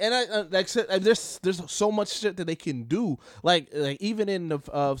right. not. And there's so much shit that they can do. Like even in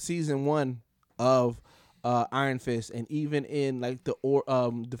the season 1 of Iron Fist, and even in like the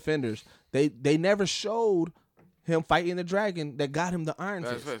Defenders, they never showed him fighting the dragon that got him the Iron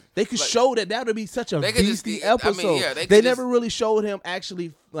Fist. They could show that would be such a beastie episode. They never really showed him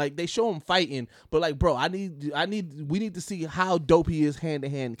actually, like they show him fighting, but like, bro, we need to see how dope he is hand to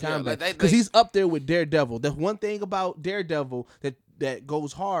hand combat, because he's up there with Daredevil. The one thing about Daredevil that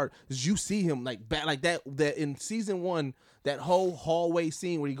goes hard is you see him like that in season 1. That whole hallway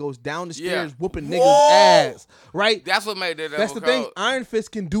scene where he goes down the stairs whooping niggas' ass, right? That's what made Daredevil. That's the thing. Iron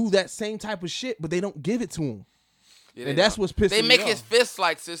Fist can do that same type of shit, but they don't give it to him. Yeah, and that's what's pissing me off. They make his fist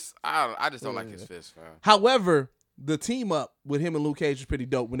like this. I just don't like his fist, man. However, the team up with him and Luke Cage was pretty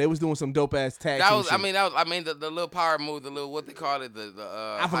dope when they was doing some dope ass tag. That was, shit. I mean, the little power move, the little what they call it,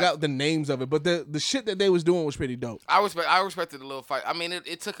 I forgot the names of it, but the shit that they was doing was pretty dope. I respected the little fight. I mean,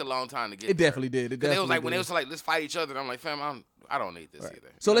 it took a long time to get. It there. Definitely did. It was like when they was like, let's fight each other. And I'm like, fam, I don't need this either.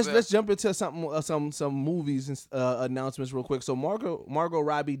 So let's jump into some movies and announcements real quick. So Margot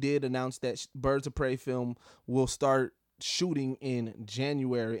Robbie did announce that Birds of Prey film will start shooting in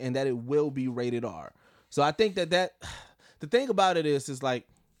January, and that it will be rated R. So I think that the thing about it is like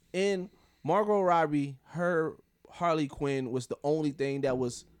in Margot Robbie, her Harley Quinn was the only thing that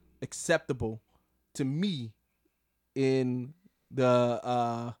was acceptable to me in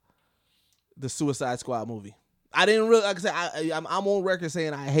the Suicide Squad movie. I didn't really, like I said, I'm on record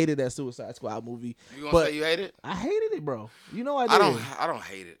saying I hated that Suicide Squad movie. You gonna say you hate it? I hated it, bro. You know I did. I don't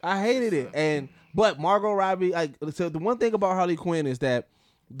hate it. I hated it, but Margot Robbie. So the one thing about Harley Quinn is that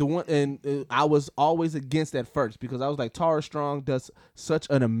I was always against that first because I was like, Tara Strong does such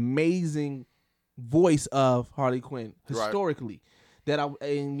an amazing voice of Harley Quinn historically that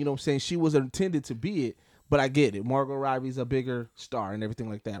and you know what I'm saying, she was intended to be it. But I get it. Margot Robbie's a bigger star and everything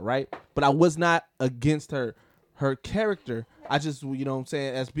like that, right? But I was not against her character. I just, you know what I'm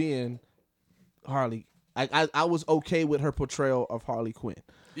saying, as being Harley. I was okay with her portrayal of Harley Quinn.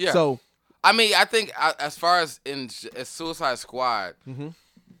 Yeah. So, I mean, I think as far as Suicide Squad,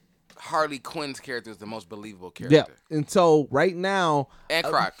 Harley Quinn's character is the most believable character. Yeah. And so right now, and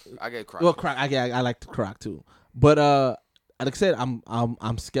Croc, I get Croc. Well, Croc, I like the Croc too. But like I said,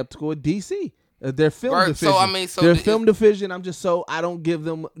 I'm skeptical with DC. Their film division. Their film division. I'm just I don't give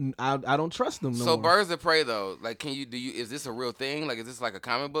them. I don't trust them. No more. Birds of Prey though, like, is this a real thing? Like, is this like a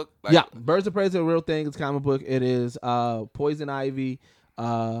comic book? Like, yeah, Birds of Prey is a real thing. It's a comic book. It is Poison Ivy,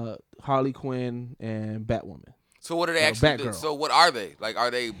 Harley Quinn, and Batwoman. So what are they actually do? So what are they? Like, are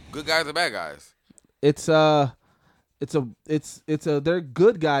they good guys or bad guys? They're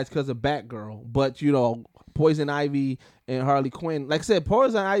good guys because of Batgirl, but you know, Poison Ivy and Harley Quinn. Like I said,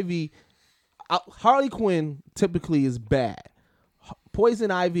 Poison Ivy. Harley Quinn typically is bad.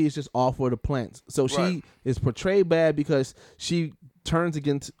 Poison Ivy is just all for the plants. So she is portrayed bad because she turns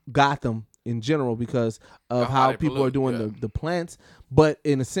against Gotham in general because of how people pollute, are doing the plants. But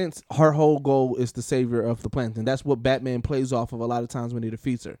in a sense, her whole goal is the savior of the plants, and that's what Batman plays off of a lot of times when he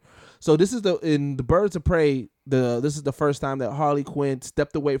defeats her. So this is in the Birds of Prey. This is the first time that Harley Quinn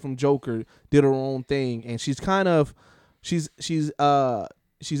stepped away from Joker, did her own thing, and she's at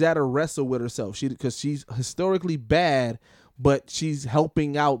a wrestle with herself. Because she's historically bad, but she's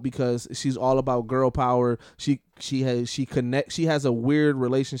helping out because she's all about girl power. She has a weird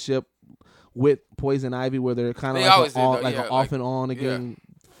relationship with Poison Ivy where they're kind of off and on again.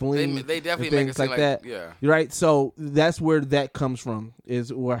 Fling they definitely and make things it seem like that. Yeah. Right. So that's where that comes from,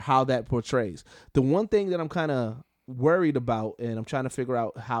 is where how that portrays. The one thing that I'm kind of worried about, and I'm trying to figure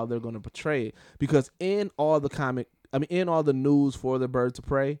out how they're going to portray it, because in all the news for the Birds of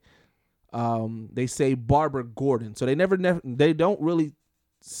Prey, they say Barbara Gordon. So they don't really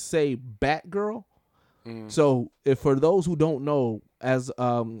say Batgirl. So for those who don't know, as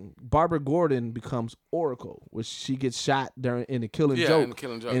Barbara Gordon becomes Oracle, which she gets shot in the Killing Joke,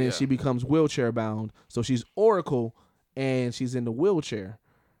 and then she becomes wheelchair bound. So she's Oracle, and she's in the wheelchair.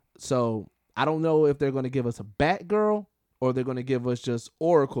 So I don't know if they're going to give us a Batgirl or they're going to give us just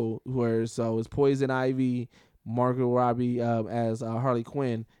Oracle, so it's Poison Ivy, Margot Robbie as Harley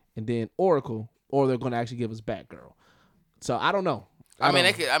Quinn, and then Oracle, or they're going to actually give us Batgirl. So I don't know.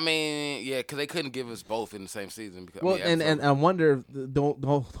 Because they couldn't give us both in the same season. And I wonder if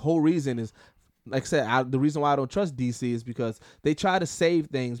the whole reason is, like I said, the reason why I don't trust DC is because they try to save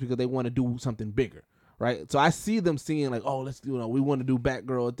things because they want to do something bigger, right? So I see them seeing like, oh, we want to do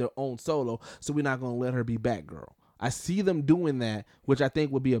Batgirl at their own solo, so we're not going to let her be Batgirl. I see them doing that, which I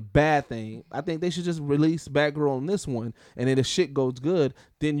think would be a bad thing. I think they should just release Batgirl on this one, and then if shit goes good,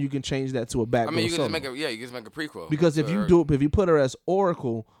 then you can change that to a Batgirl. You can just make a prequel. Because if you put her as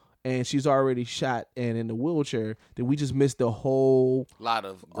Oracle and she's already shot and in the wheelchair, then we just missed a whole lot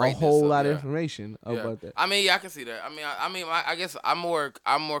of information about that. I can see that. I guess I'm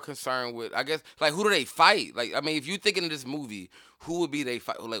more concerned with, I guess, like, who do they fight? Like, if you're thinking of this movie, who would be they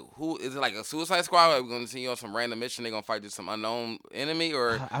fight? Like, who is it? Like a Suicide Squad? Are we going to see you on some random mission? They going to fight just some unknown enemy,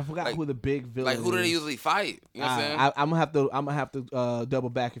 or I forgot who the big villain. Like, who do they usually fight? You know what I'm saying? I'm gonna have to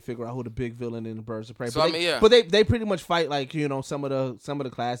double back and figure out who the big villain in the Birds of Prey. So, but they pretty much fight like some of the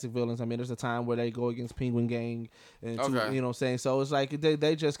classic villains. There's a time where they go against Penguin Gang, and you know what I'm saying. So it's like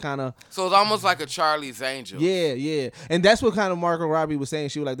they just kind of. So it's almost like a Charlie's Angels. Yeah, and that's what kind of Margot Robbie was saying.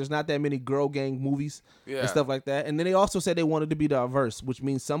 She was like, "There's not that many girl gang movies and stuff like that." And then they also said they wanted to be diverse, which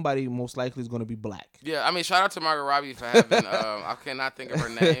means somebody most likely is going to be black. Yeah, shout out to Margot Robbie for having I cannot think of her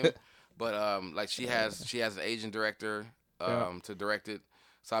name, but like she has an Asian director to direct it.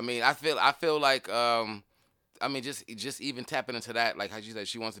 So I feel like just even tapping into that, like how she said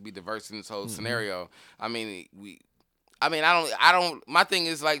she wants to be diverse in this whole scenario. I don't. My thing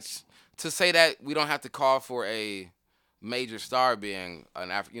is like to say that we don't have to call for a major star being an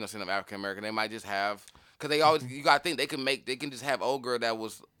African American. They might just have. Cause they always, you gotta think they can just have old girl that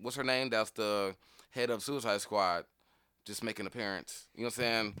was, what's her name? That's the head of Suicide Squad, just make an appearance. You know what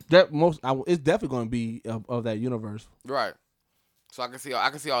I'm saying? It's definitely gonna be of that universe, right? So I can see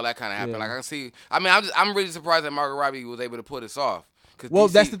all that kind of happen. Yeah. Like I can see. I'm really surprised that Margot Robbie was able to pull this off.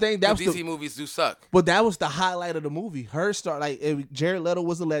 That's the thing. DC movies do suck. But that was the highlight of the movie. Her start, Jared Leto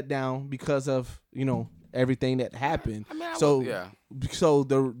was a letdown because of everything that happened. So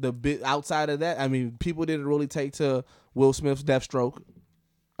the bit outside of that, people didn't really take to Will Smith's Deathstroke.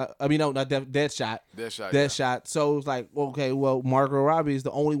 Deadshot. Deadshot. So it was like, okay, well, Margot Robbie is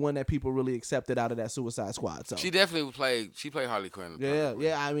the only one that people really accepted out of that Suicide Squad. So she definitely played Harley Quinn.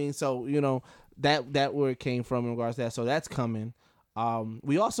 Yeah. So that where it came from in regards to that. So that's coming.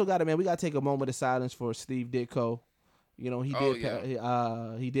 We also got to take a moment of silence for Steve Ditko.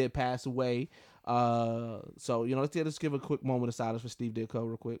 He did pass away. So let's give a quick moment of silence for Steve Ditko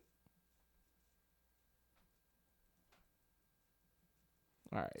real quick.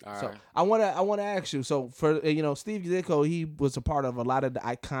 All right. So I want to ask you. So for Steve Ditko, he was a part of a lot of the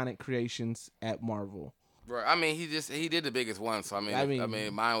iconic creations at Marvel. Right. He did the biggest one. So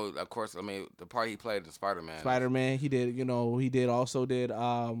mine was, of course. The part he played the Spider-Man. Spider-Man. He did. He also did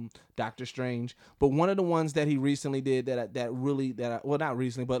Doctor Strange. But one of the ones that he recently did not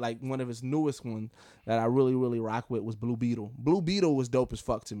recently, but like one of his newest ones that I really really rock with was Blue Beetle. Blue Beetle was dope as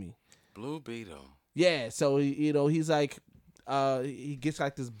fuck to me. Blue Beetle. Yeah. So he's like. He gets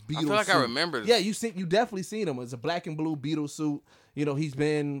like this beetle suit. I feel like I remember this. Yeah, you definitely seen him. It's a black and blue beetle suit. He's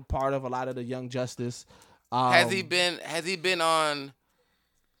been part of a lot of the Young Justice. Has he been on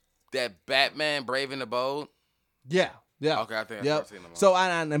that Batman Brave and the Bold? Yeah. Yeah. Okay, I think Yep. I've seen them. So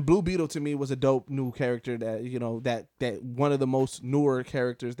and Blue Beetle to me was a dope new character that that one of the most newer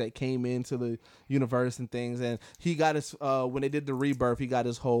characters that came into the universe and things, and he got his when they did the rebirth, he got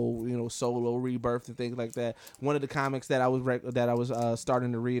his whole solo rebirth and things like that. One of the comics that I was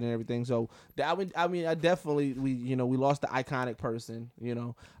starting to read and everything. So I definitely we lost the iconic person.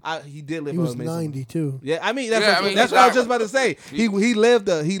 He did live. He was 90 too. Yeah, I mean that's what I was just about to say. He lived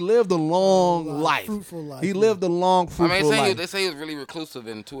a long life. Fruitful life. He lived a long fruitful life. They say he was really reclusive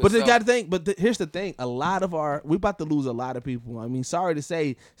into But himself. you got to think. But here's the thing: we're about to lose a lot of people. I mean, sorry to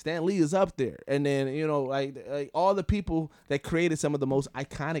say, Stan Lee is up there, and then like all the people that created some of the most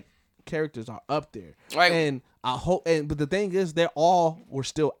iconic characters are up there. Right. And I hope. But the thing is, we're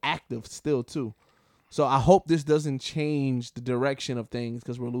still active, still too. So I hope this doesn't change the direction of things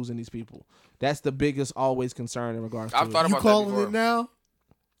because we're losing these people. That's the biggest always concern in regards to I've thought You about calling that before. it now?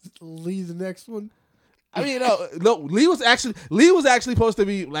 Lee the next one? I mean, no. Lee was actually supposed to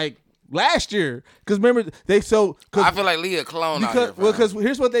be like last year because remember I feel like Lee a clone out here. Because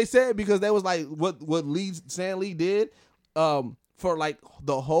here's what they said because that was like what Stan Lee did for like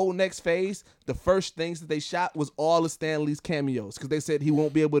the whole next phase. The first things that they shot was all of Stan Lee's cameos because they said he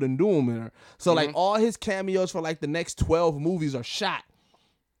won't be able to do them in there. So like all his cameos for like the next 12 movies are shot.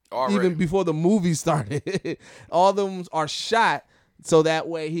 Already. Even before the movie started, all of them are shot. So that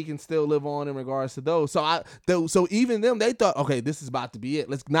way he can still live on in regards to those. So even them, they thought, okay, this is about to be it.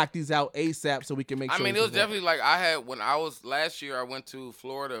 Let's knock these out ASAP so we can make sure. I mean, it was definitely like when I was last year, I went to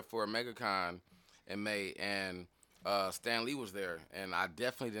Florida for a MegaCon in May, and Stan Lee was there, and I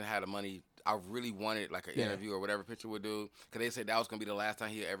definitely didn't have the money. I really wanted like an interview or whatever picture would do, because they said that was gonna be the last time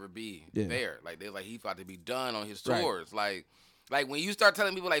he'd ever be there. Like they he's about to be done on his tours, Like, when you start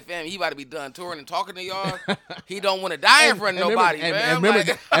telling people, like, fam, he about to be done touring and talking to y'all, he don't want to die in front of nobody, fam.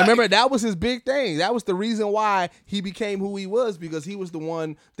 Remember, that was his big thing. That was the reason why he became who he was, because he was the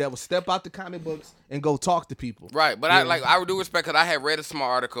one that would step out the comic books and go talk to people. Right, but I do respect, because I had read a small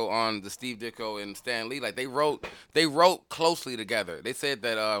article on the Steve Ditko and Stan Lee. Like, they wrote closely together. They said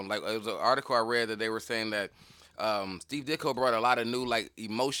that, like, it was an article I read that they were saying that Steve Ditko brought a lot of new, like,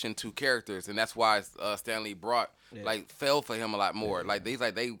 emotion to characters, and that's why Stan Lee fell for him a lot more. Like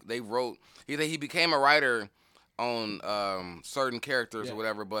they wrote. He became a writer on certain characters or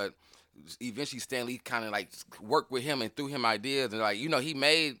whatever, but eventually Stan Lee kind of like worked with him and threw him ideas, and like he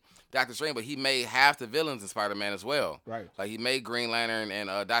made Doctor Strange, but he made half the villains in Spider-Man as well. Right. Like he made Green Lantern and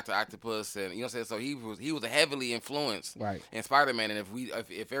Dr. Octopus, and what I'm saying. So he was heavily influenced in Spider-Man, and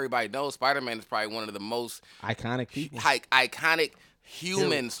if everybody knows, Spider-Man is probably one of the most iconic people. Iconic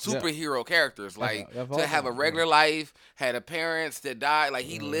human superhero characters, like to have a regular life, had a parents that died, like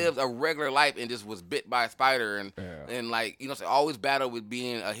he lived a regular life and just was bit by a spider, and like always battled with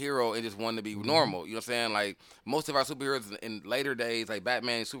being a hero and just wanted to be normal. You know what I'm saying? Like most of our superheroes in later days, like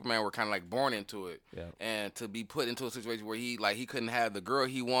Batman and Superman, were kind of like born into it, and to be put into a situation where he couldn't have the girl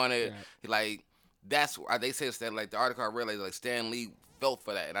he wanted, like that's why they say that, like the article I read, like Stan Lee felt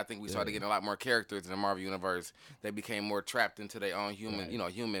for that, and I think we started getting a lot more characters in the Marvel universe. They became more trapped into their own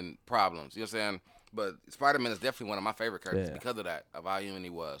human problems. You know what I'm saying? But Spider-Man is definitely one of my favorite characters because of that, of how human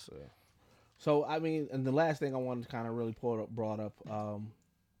he was. Yeah. So I mean, and the last thing I wanted to kind of really brought up,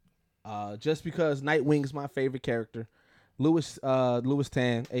 just because Nightwing is my favorite character, Louis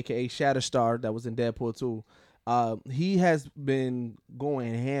Tan, aka Shatterstar, that was in Deadpool 2. He has been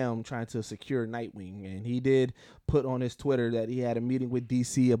going ham trying to secure Nightwing, and he did put on his Twitter that he had a meeting with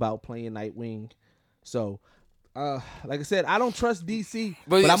DC about playing Nightwing. So, like I said, I don't trust DC,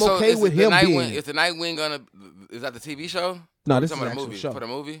 but I'm okay with him being. Is the Nightwing is that the TV show? No, this is the actual movie. show. For the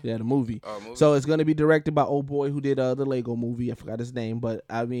movie? Yeah, the movie. Oh, movie. So it's gonna be directed by old boy who did the Lego movie. I forgot his name, but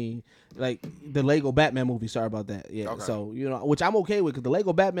I mean, like the Lego Batman movie. Sorry about that. Yeah. Okay. So which I'm okay with, because the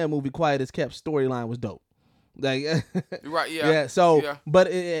Lego Batman movie, Quiet as Kept storyline was dope. Like, right, yeah. So, but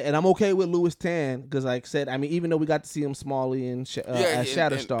and I'm okay with Louis Tan, because, like I said, I mean, even though we got to see him Smalley and as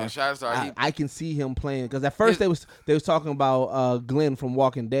Shatterstar, I can see him playing. Because at first they was talking about Glenn from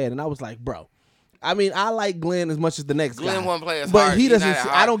Walking Dead, and I was like, bro. I mean, I like Glenn as much as the next guy. Glenn won't play as but hard. He doesn't.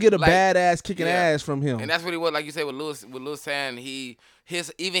 I don't get a badass kicking ass from him. And that's what he was. Like you said with Louis Tan,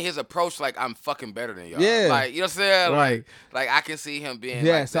 his approach, like, I'm fucking better than y'all. Yeah. Like, you know what I'm saying? Right. Like I can see him being.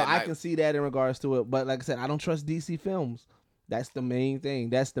 Yeah. So I can see that in regards to it. But like I said, I don't trust DC films. That's the main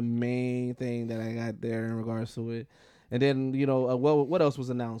thing. That's the main thing that I got there in regards to it. And then what else was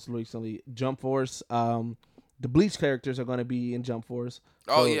announced recently? Jump Force. The Bleach characters are going to be in Jump Force.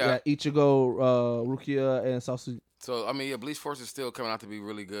 So, Ichigo, Rukia, and So I mean, yeah, Bleach Force is still coming out to be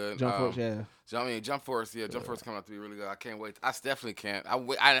really good. Jump Force, yeah. Jump Force is coming out to be really good. I can't wait. I definitely can't. I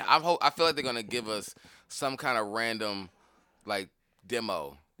feel like they're gonna give us some kind of random, like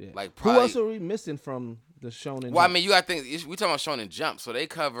demo. Yeah. Like probably, who else are we missing from the Shonen? Well, Jump? I mean, you got to think we talking about Shonen Jump, so they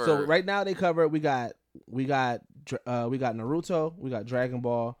cover. So right now they cover. We got Naruto, we got Dragon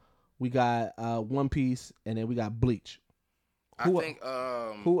Ball, we got One Piece, and then we got Bleach.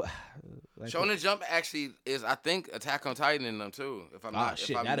 Who Shonen Jump actually is, I think, Attack on Titan in them too. If I'm not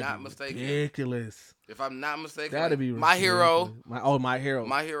mistaken. Ridiculous. If I'm not mistaken, that'd be My Hero. My Hero.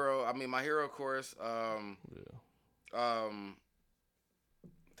 My Hero. I mean, My Hero, of course.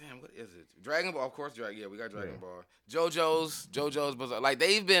 Damn, what is it? Dragon Ball, of course. Yeah, we got Dragon Ball. JoJo's, but like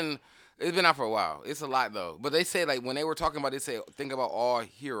it's been out for a while. It's a lot though. But they say like when they were talking about, they say think about all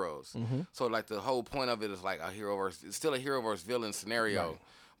heroes. Mm-hmm. So like the whole point of it is like it's still a hero versus villain scenario.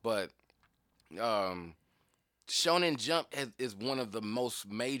 Right. But Shonen Jump is one of the most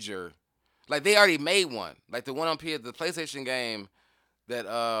major. Like they already made one. Like the one on the PlayStation game that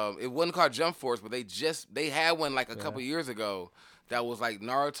it wasn't called Jump Force, but they had one like a couple years ago. That was like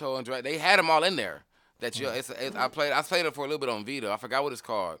Naruto and Dragon. They had them all in there. I played it for a little bit on Vita. I forgot what it's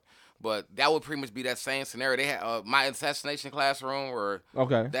called, but that would pretty much be that same scenario. They had My Assassination Classroom, or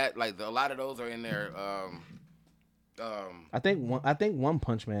that like a lot of those are in there. I think One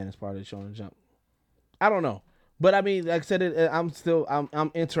Punch Man is part of the Shonen Jump. I don't know, but I mean, like I said,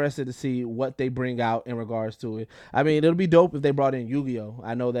 I'm interested to see what they bring out in regards to it. I mean, it'll be dope if they brought in Yu-Gi-Oh.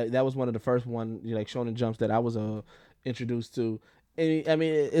 I know that was one of the first like Shonen Jumps that I was introduced to. I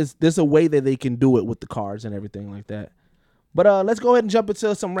mean, there's a way that they can do it with the cards and everything like that. But let's go ahead and jump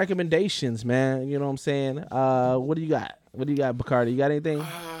into some recommendations, man. You know what I'm saying? What do you got? Bacardi? You got anything?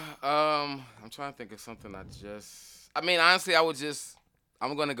 I'm trying to think of something. I mean, honestly,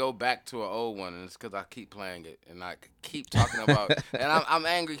 I'm gonna go back to an old one, and it's because I keep playing it, and I keep talking about. And I'm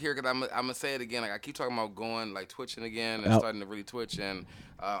angry here because I'm gonna say it again. Like I keep talking about going like twitching again and starting to really twitch, and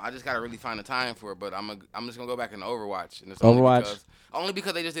I just gotta really find the time for it. But I'm just gonna go back into Overwatch, and it's only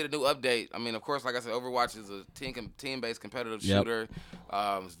because they just did a new update. I mean, of course, like I said, Overwatch is a team-based competitive shooter.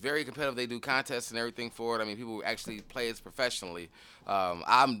 It's very competitive. They do contests and everything for it. I mean, people actually play it professionally.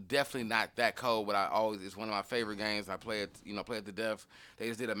 I'm definitely not that cold, but it's one of my favorite games. I play it to death. They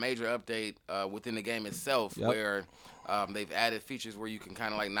just did a major update within the game itself where they've added features where you can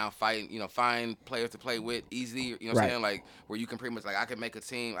kind of like now find players to play with easy. You know what I'm saying? Like where you can pretty much like I can make a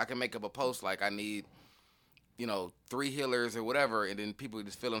team. I can make up a post like I need 3 healers or whatever, and then people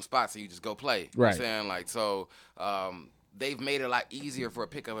just fill in spots and you just go play. You know what I'm saying? Like so. They've made it a lot easier for a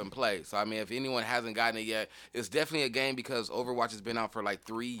pick up and play. So, I mean, if anyone hasn't gotten it yet, it's definitely a game because Overwatch has been out for like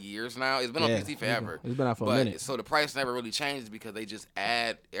 3 years now. It's been on PC forever. It's been out for a minute. So the price never really changes because they just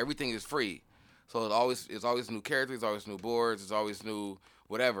add everything is free. So it's always new characters, it's always new boards, it's always new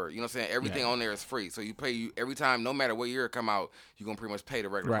whatever. You know what I'm saying? Everything on there is free. So you pay every time, no matter what year it come out, you're gonna pretty much pay the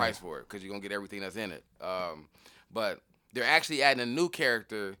regular price for it because you're gonna get everything that's in it. But they're actually adding a new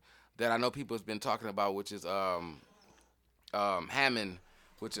character that I know people have been talking about, which is Hammond,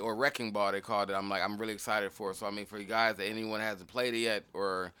 or Wrecking Ball they called it. I'm really excited for it. So I mean, for you guys that anyone hasn't played it yet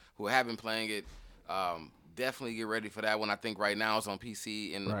or who have been playing it, definitely get ready for that one. I think right now it's on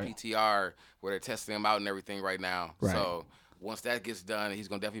PC in the PTR where they're testing them out and everything right now. So once that gets done, he's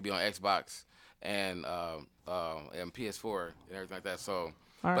gonna definitely be on Xbox and PS4 and everything like that. So,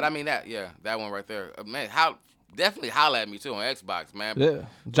 but I mean that one right there, man. Definitely holla at me too on Xbox, man. Yeah,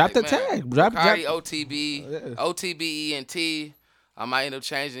 drop the tag. Drop OTB, OTBENT. I might end up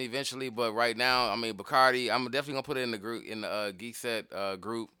changing eventually, but right now, I mean Bacardi. I'm definitely gonna put it in the group in the GeekSet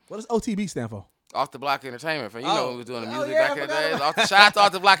group. What does OTB stand for? Off the Block Entertainment, friend. You know when we was doing the music back in the days. Shout out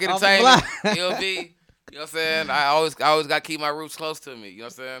to the Block Entertainment. ELB. You know what I'm saying? I always got to keep my roots close to me. You know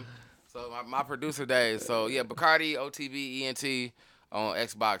what I'm saying? So my producer days. So yeah, Bacardi, OTBENT. On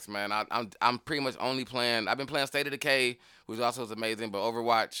Xbox, man. I'm pretty much only playing. I've been playing State of Decay, which also is amazing, but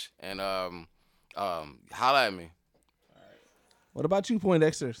Overwatch and holla at me. What about you,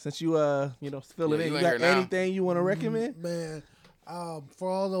 Poindexter? Since you fill it in, you got anything you want to recommend? Man, for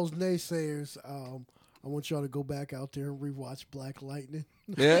all those naysayers, I want y'all to go back out there and rewatch Black Lightning.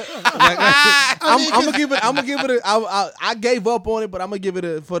 Yeah, I'm gonna give it. I gave up on it, but I'm gonna give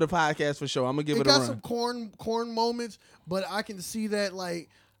it for the podcast for sure. I'm gonna give it a run. It got some corn moments, but I can see that like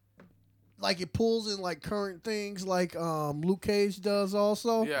it pulls in like current things, like Luke Cage does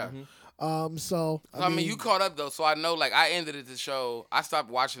also. Yeah. So I mean, you caught up though, so I know. Like, I ended the show. I stopped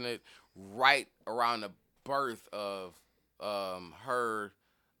watching it right around the birth of her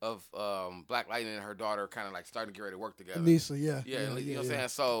Black Lightning and her daughter kind of like starting to get ready to work together. Nisa, yeah. You know what I'm saying?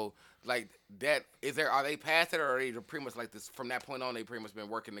 So like that, are they past it, or are they pretty much like this from that point on? They pretty much been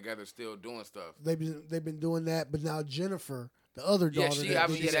working together, still doing stuff. They've been doing that, but now Jennifer, the other daughter, she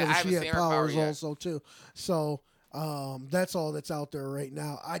had powers also too. So that's all that's out there right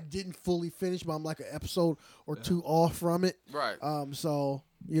now. I didn't fully finish, but I'm like an episode or two off from it. Right. So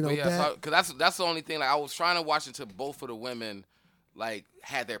you know, because that's the only thing. Like I was trying to watch until both of the women like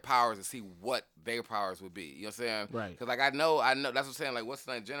had their powers and see what their powers would be. You know what I'm saying? Right. Because like I know that's what I'm saying. Like what's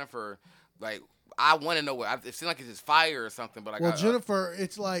the name, Jennifer? Like I want to know what it seems like it's just fire or something. But like Jennifer,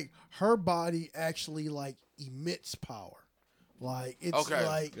 it's like her body actually like emits power. Like it's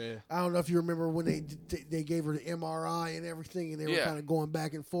like I don't know if you remember when they gave her the MRI and everything, and they were kind of going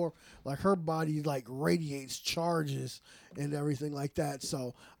back and forth. Like her body like radiates charges and everything like that.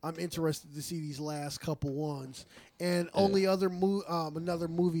 So I'm interested to see these last couple ones. And only other another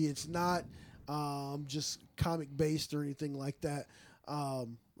movie. It's not just comic based or anything like that.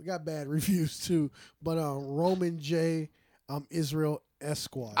 We got bad reviews too, but Roman J. Israel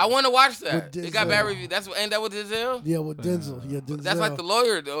Esquire. I want to watch that. It got bad reviews. Ain't that with Denzel? Yeah, with Denzel. Yeah, Denzel. That's like the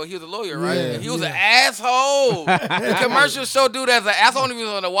lawyer, though. He was a lawyer, right? Yeah, and he was an asshole. The commercial show dude as an ass. I only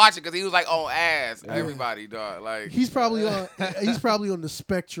reason to watch it because he was like on ass. Everybody, dog. Like he's probably on. He's probably on the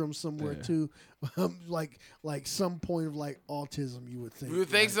spectrum somewhere too. Like some point of like autism, you would think. You would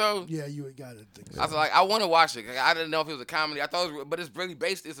think so? Yeah, you would gotta think so. I was like, I want to watch it. I didn't know if it was a comedy. I thought it was, but it's really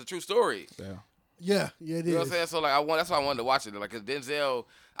based. It's a true story. Yeah, it is. You know what I'm saying? So like, that's why I wanted to watch it. Like, cause Denzel,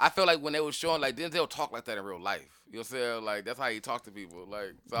 I feel like when they were showing, like Denzel talk like that in real life. You know what I'm saying? Like that's how he talk to people.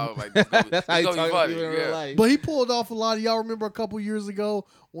 Like, so I was like, that's how he talk to people in real life. But he pulled off a lot. Y'all remember a couple years ago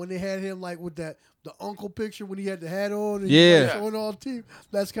when they had him like with the uncle picture when he had the hat on and showing all the teeth.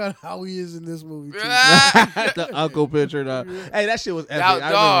 That's kind of how he is in this movie too. The uncle picture. Hey, that shit was epic.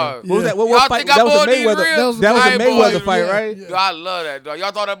 Dog. What was that? What fight? That was a Mayweather. That was a Mayweather fight, right? Yeah. I love that, dog.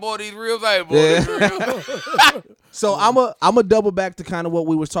 Y'all thought I bought these reels? I ain't bought these reels. So I'm a double back to kind of what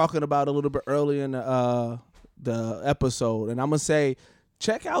we were talking about a little bit earlier in the episode, and I'm gonna say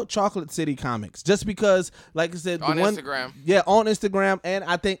check out Chocolate City Comics just because, like I said, on Instagram. Yeah, on Instagram, and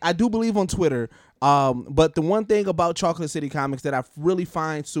I do believe on Twitter. But the one thing about Chocolate City Comics that I really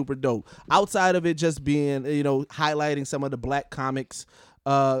find super dope, outside of it just being, highlighting some of the black comics,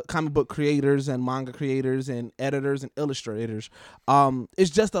 comic book creators and manga creators and editors and illustrators,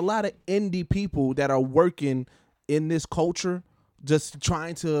 it's just a lot of indie people that are working in this culture, just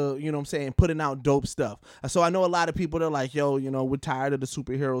trying to, putting out dope stuff. So I know a lot of people that are like, yo, we're tired of the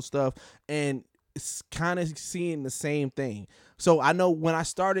superhero stuff, and it's kind of seeing the same thing. So I know when I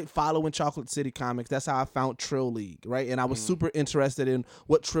started following Chocolate City Comics, that's how I found Trill League, right? And I was super interested in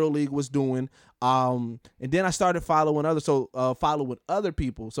what Trill League was doing. And then I started following other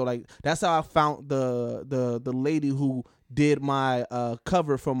people. So like that's how I found the lady who did my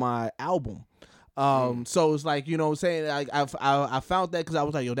cover for my album. So it's like, what I'm saying, like I found that because I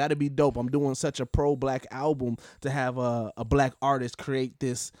was like, yo, that'd be dope. I'm doing such a pro black album to have a black artist create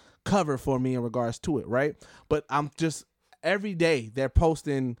this cover for me in regards to it, right? But I'm just every day they're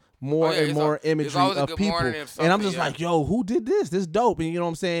posting more and more imagery of people, and I'm just like, yo, who did this? This dope. And you know what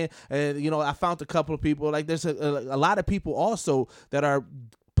I'm saying? And I found a couple of people, like there's a lot of people also that are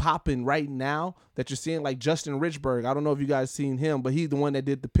popping right now that you're seeing, like Justin Richburg. I don't know if you guys seen him, but he's the one that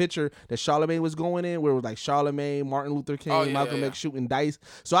did the picture that Charlemagne was going in, where it was like Charlemagne, Martin Luther King, Malcolm X shooting dice.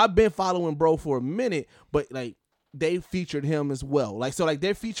 So I've been following bro for a minute, but like they featured him as well. Like, so like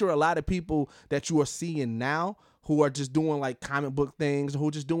they feature a lot of people that you are seeing now who are just doing like comic book things, who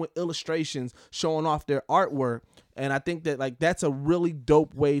are just doing illustrations, showing off their artwork. And I think that like that's a really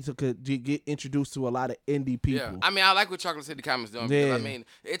dope way to get introduced to a lot of indie people. Yeah. I mean, I like what Chocolate City Comics doing. Because, I mean,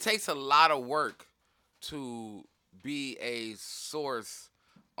 it takes a lot of work to be a source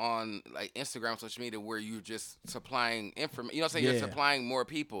on like Instagram, social media, where you're just supplying information. You know what I'm saying? You're supplying more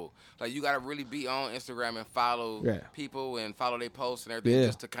people. Like you got to really be on Instagram and follow people and follow their posts and everything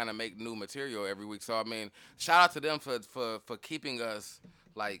just to kind of make new material every week. So I mean, shout out to them for keeping us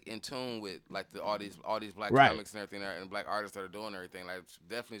like in tune with like all these black comics and everything, and black artists that are doing everything. Like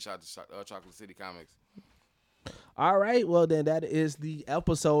definitely shout out to Chocolate City Comics. All right, well then that is the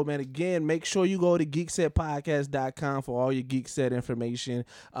episode, man. Again, make sure you go to geeksetpodcast.com for all your GeekSet information.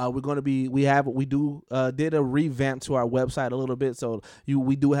 We did a revamp to our website a little bit, so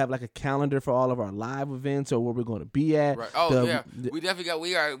we do have like a calendar for all of our live events or where we're going to be at. Right. Oh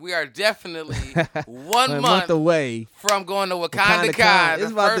we are definitely 1 month away from going to Wakanda Con.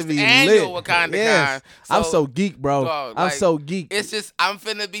 It's about to be annual lit. Wakanda Con. So, I'm so geek, bro. Dog, I'm so geek. It's just I'm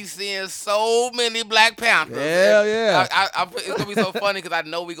finna be seeing so many Black Panthers. Hell yeah. It's gonna be so funny because I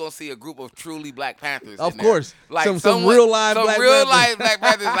know we're gonna see a group of truly Black Panthers. Of course, like some real live Black life Black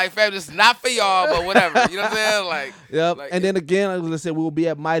Panthers. Like, fam, just not for y'all, but whatever. You know what I'm saying? Like, yep. Like, and then again, like I said, we'll be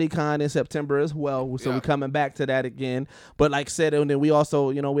at MightyCon in September as well. So we're coming back to that again. But like I said, and then we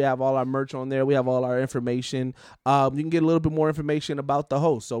also, we have all our merch on there. We have all our information. You can get a little bit more information about the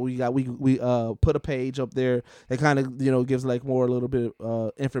host. So we put a page up there that kind of gives like more a little bit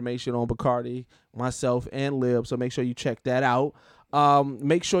information on Bacardi, myself, and Lib. So make sure you check that out.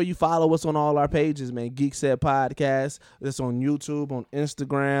 Make sure you follow us on all our pages, man. GeekSet Podcast. It's on YouTube, on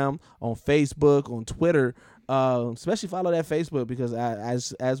Instagram, on Facebook, on Twitter. Especially follow that Facebook because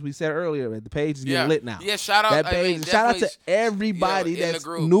as we said earlier, the page is getting lit now. Yeah, shout out that page. Shout out to everybody that's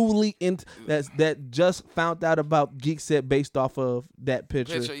newly that just found out about GeekSet based off of that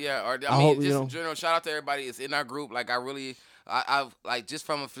picture. Or in general, shout out to everybody. It's in our group. Like I've like just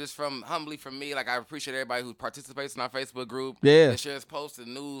from humbly from me, like I appreciate everybody who participates in our Facebook group. Yeah, that shares posts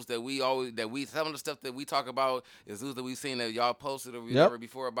and news that we some of the stuff that we talk about is news that we've seen that y'all posted or we never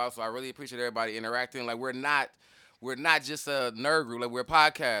before about. So I really appreciate everybody interacting. Like we're not just a nerd group, like we're a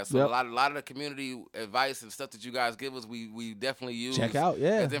podcast. So a lot of the community advice and stuff that you guys give us, we definitely use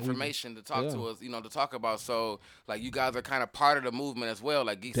as information to talk to us, to talk about. So like you guys are kind of part of the movement as well.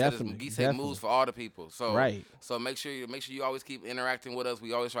 Like GeekSet moves for all the people. So so make sure you always keep interacting with us.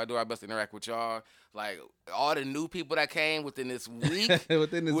 We always try to do our best to interact with y'all. Like all the new people that came within this week,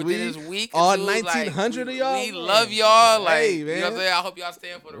 within this week, all 1,900 of y'all. We love y'all. Like, hey, man. You know what I'm saying? I hope y'all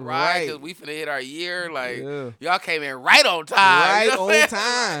stand for the ride because we finna hit our year. Like, y'all came in right on time. Right on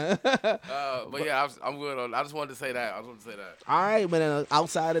time. But yeah, I'm good on. I just wanted to say that. All right, man.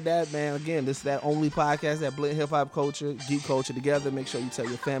 Outside of that, man, again, this is that only podcast that blend hip hop culture, geek culture together. Make sure you tell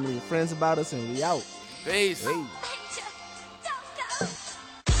your family and friends about us, and we out. Peace. Hey.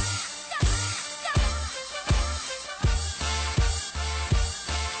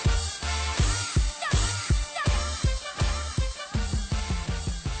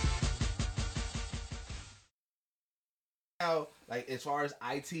 Like as far as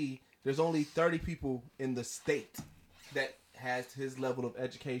IT, there's only 30 people in the state that has his level of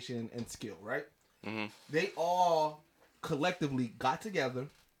education and skill, right? Mm-hmm. They all collectively got together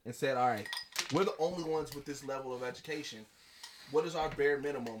and said, all right, we're the only ones with this level of education. What is our bare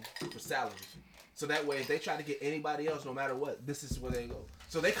minimum for salaries? So that way, if they try to get anybody else, no matter what, this is where they go.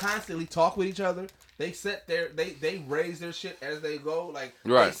 So they constantly talk with each other. They they raise their shit as they go. Like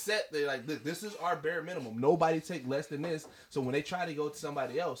they're like, look, this is our bare minimum. Nobody take less than this. So when they try to go to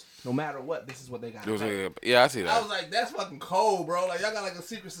somebody else, no matter what, this is what they got. Yeah, I see that. I was like, that's fucking cold, bro. Like y'all got like a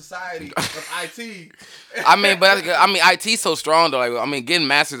secret society of IT. IT's so strong though. Like, getting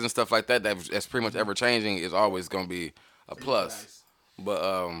masters and stuff like that's pretty much ever changing is always gonna be a plus. Nice.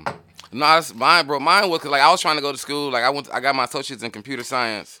 But no, it's mine, bro. Mine was cause I was trying to go to school. Like I got my associates in computer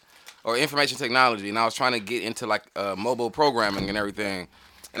science or information technology, and I was trying to get into mobile programming and everything.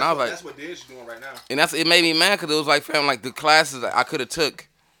 And I was like, that's what Dish is doing right now. And it made me mad because it was like, fam, like the classes I could have took,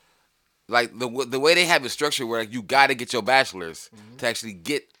 like the way they have it structured, where you got to get your bachelor's to actually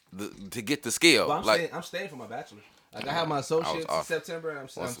get the skill. Well, I'm staying for my bachelor's. Like I have my associates in September. And I'm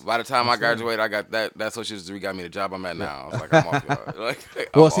by the time I graduated, I got that associate's degree got me the job I'm at now. I was like, I'm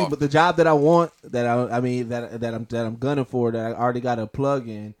off. But the job that I want, that I'm gunning for, that I already got a plug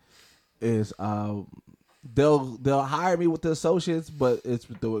in, is they'll hire me with the associates, but it's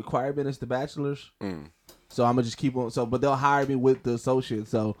the requirement is the bachelor's. So I'm gonna just keep on. but they'll hire me with the associates.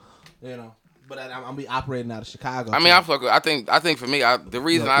 So But I'm gonna be operating out of Chicago. I think for me, the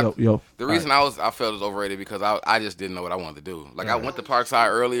reason I felt it was overrated because I just didn't know what I wanted to do. Like I went to Parkside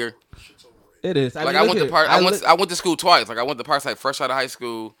earlier. It is. I went to school twice. Like I went to Parkside fresh out of high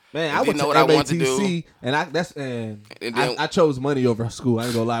school. Man, I didn't know what I wanted to do. And I chose money over school. I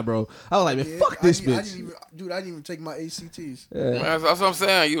ain't gonna lie, bro. I was like, man, fuck this bitch. I didn't even take my ACTs. Yeah. Man, that's what I'm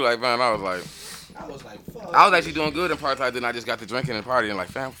saying. You like, man, I was like, fuck. I was actually doing good in Parkside. Then I just got to drinking and partying. Like,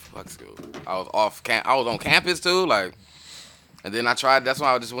 fam, fuck school. I was on campus too. Like, and then I tried. That's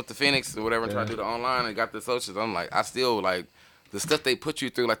why I just went to Phoenix or whatever and tried to do the online and got the socials. I'm like, I still like. The stuff they put you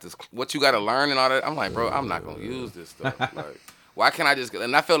through, like this, what you got to learn and all that, I'm like, bro, I'm not going to use this stuff. Like, why can't I just,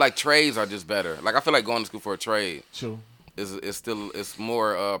 and I feel like trades are just better. Like, I feel like going to school for a trade is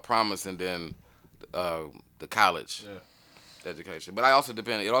more promising than the college education. But it also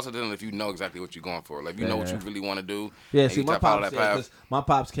depends if you know exactly what you're going for. Like, if you know what you really want to do. Yeah, see, my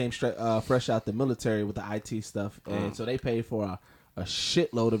pops came straight fresh out the military with the IT stuff. And so they paid for a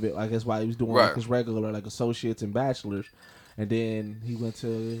shitload of it. I guess why he was doing like his regular, like associates and bachelors. And then he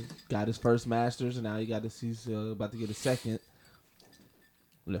got his first master's, and now he's about to get a second.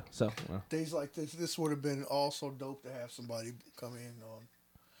 Yeah. So days like this would have been also dope to have somebody come in on.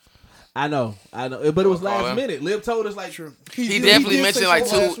 I know, but it was last minute. Lib told us like True. He definitely mentioned like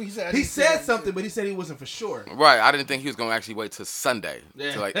two. He said something, but he said he wasn't for sure. Right, I didn't think he was gonna actually wait till Sunday,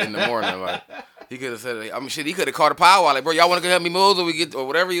 to like in the morning. Like he could have said, I mean, shit, he could have called a powwow. Like, bro, y'all want to go help me move or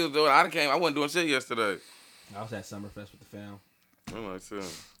whatever he was doing. I wasn't doing shit yesterday. I was at Summerfest with the fam. I'm like,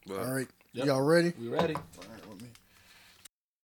 all right, y'all ready? We ready? All right, let me.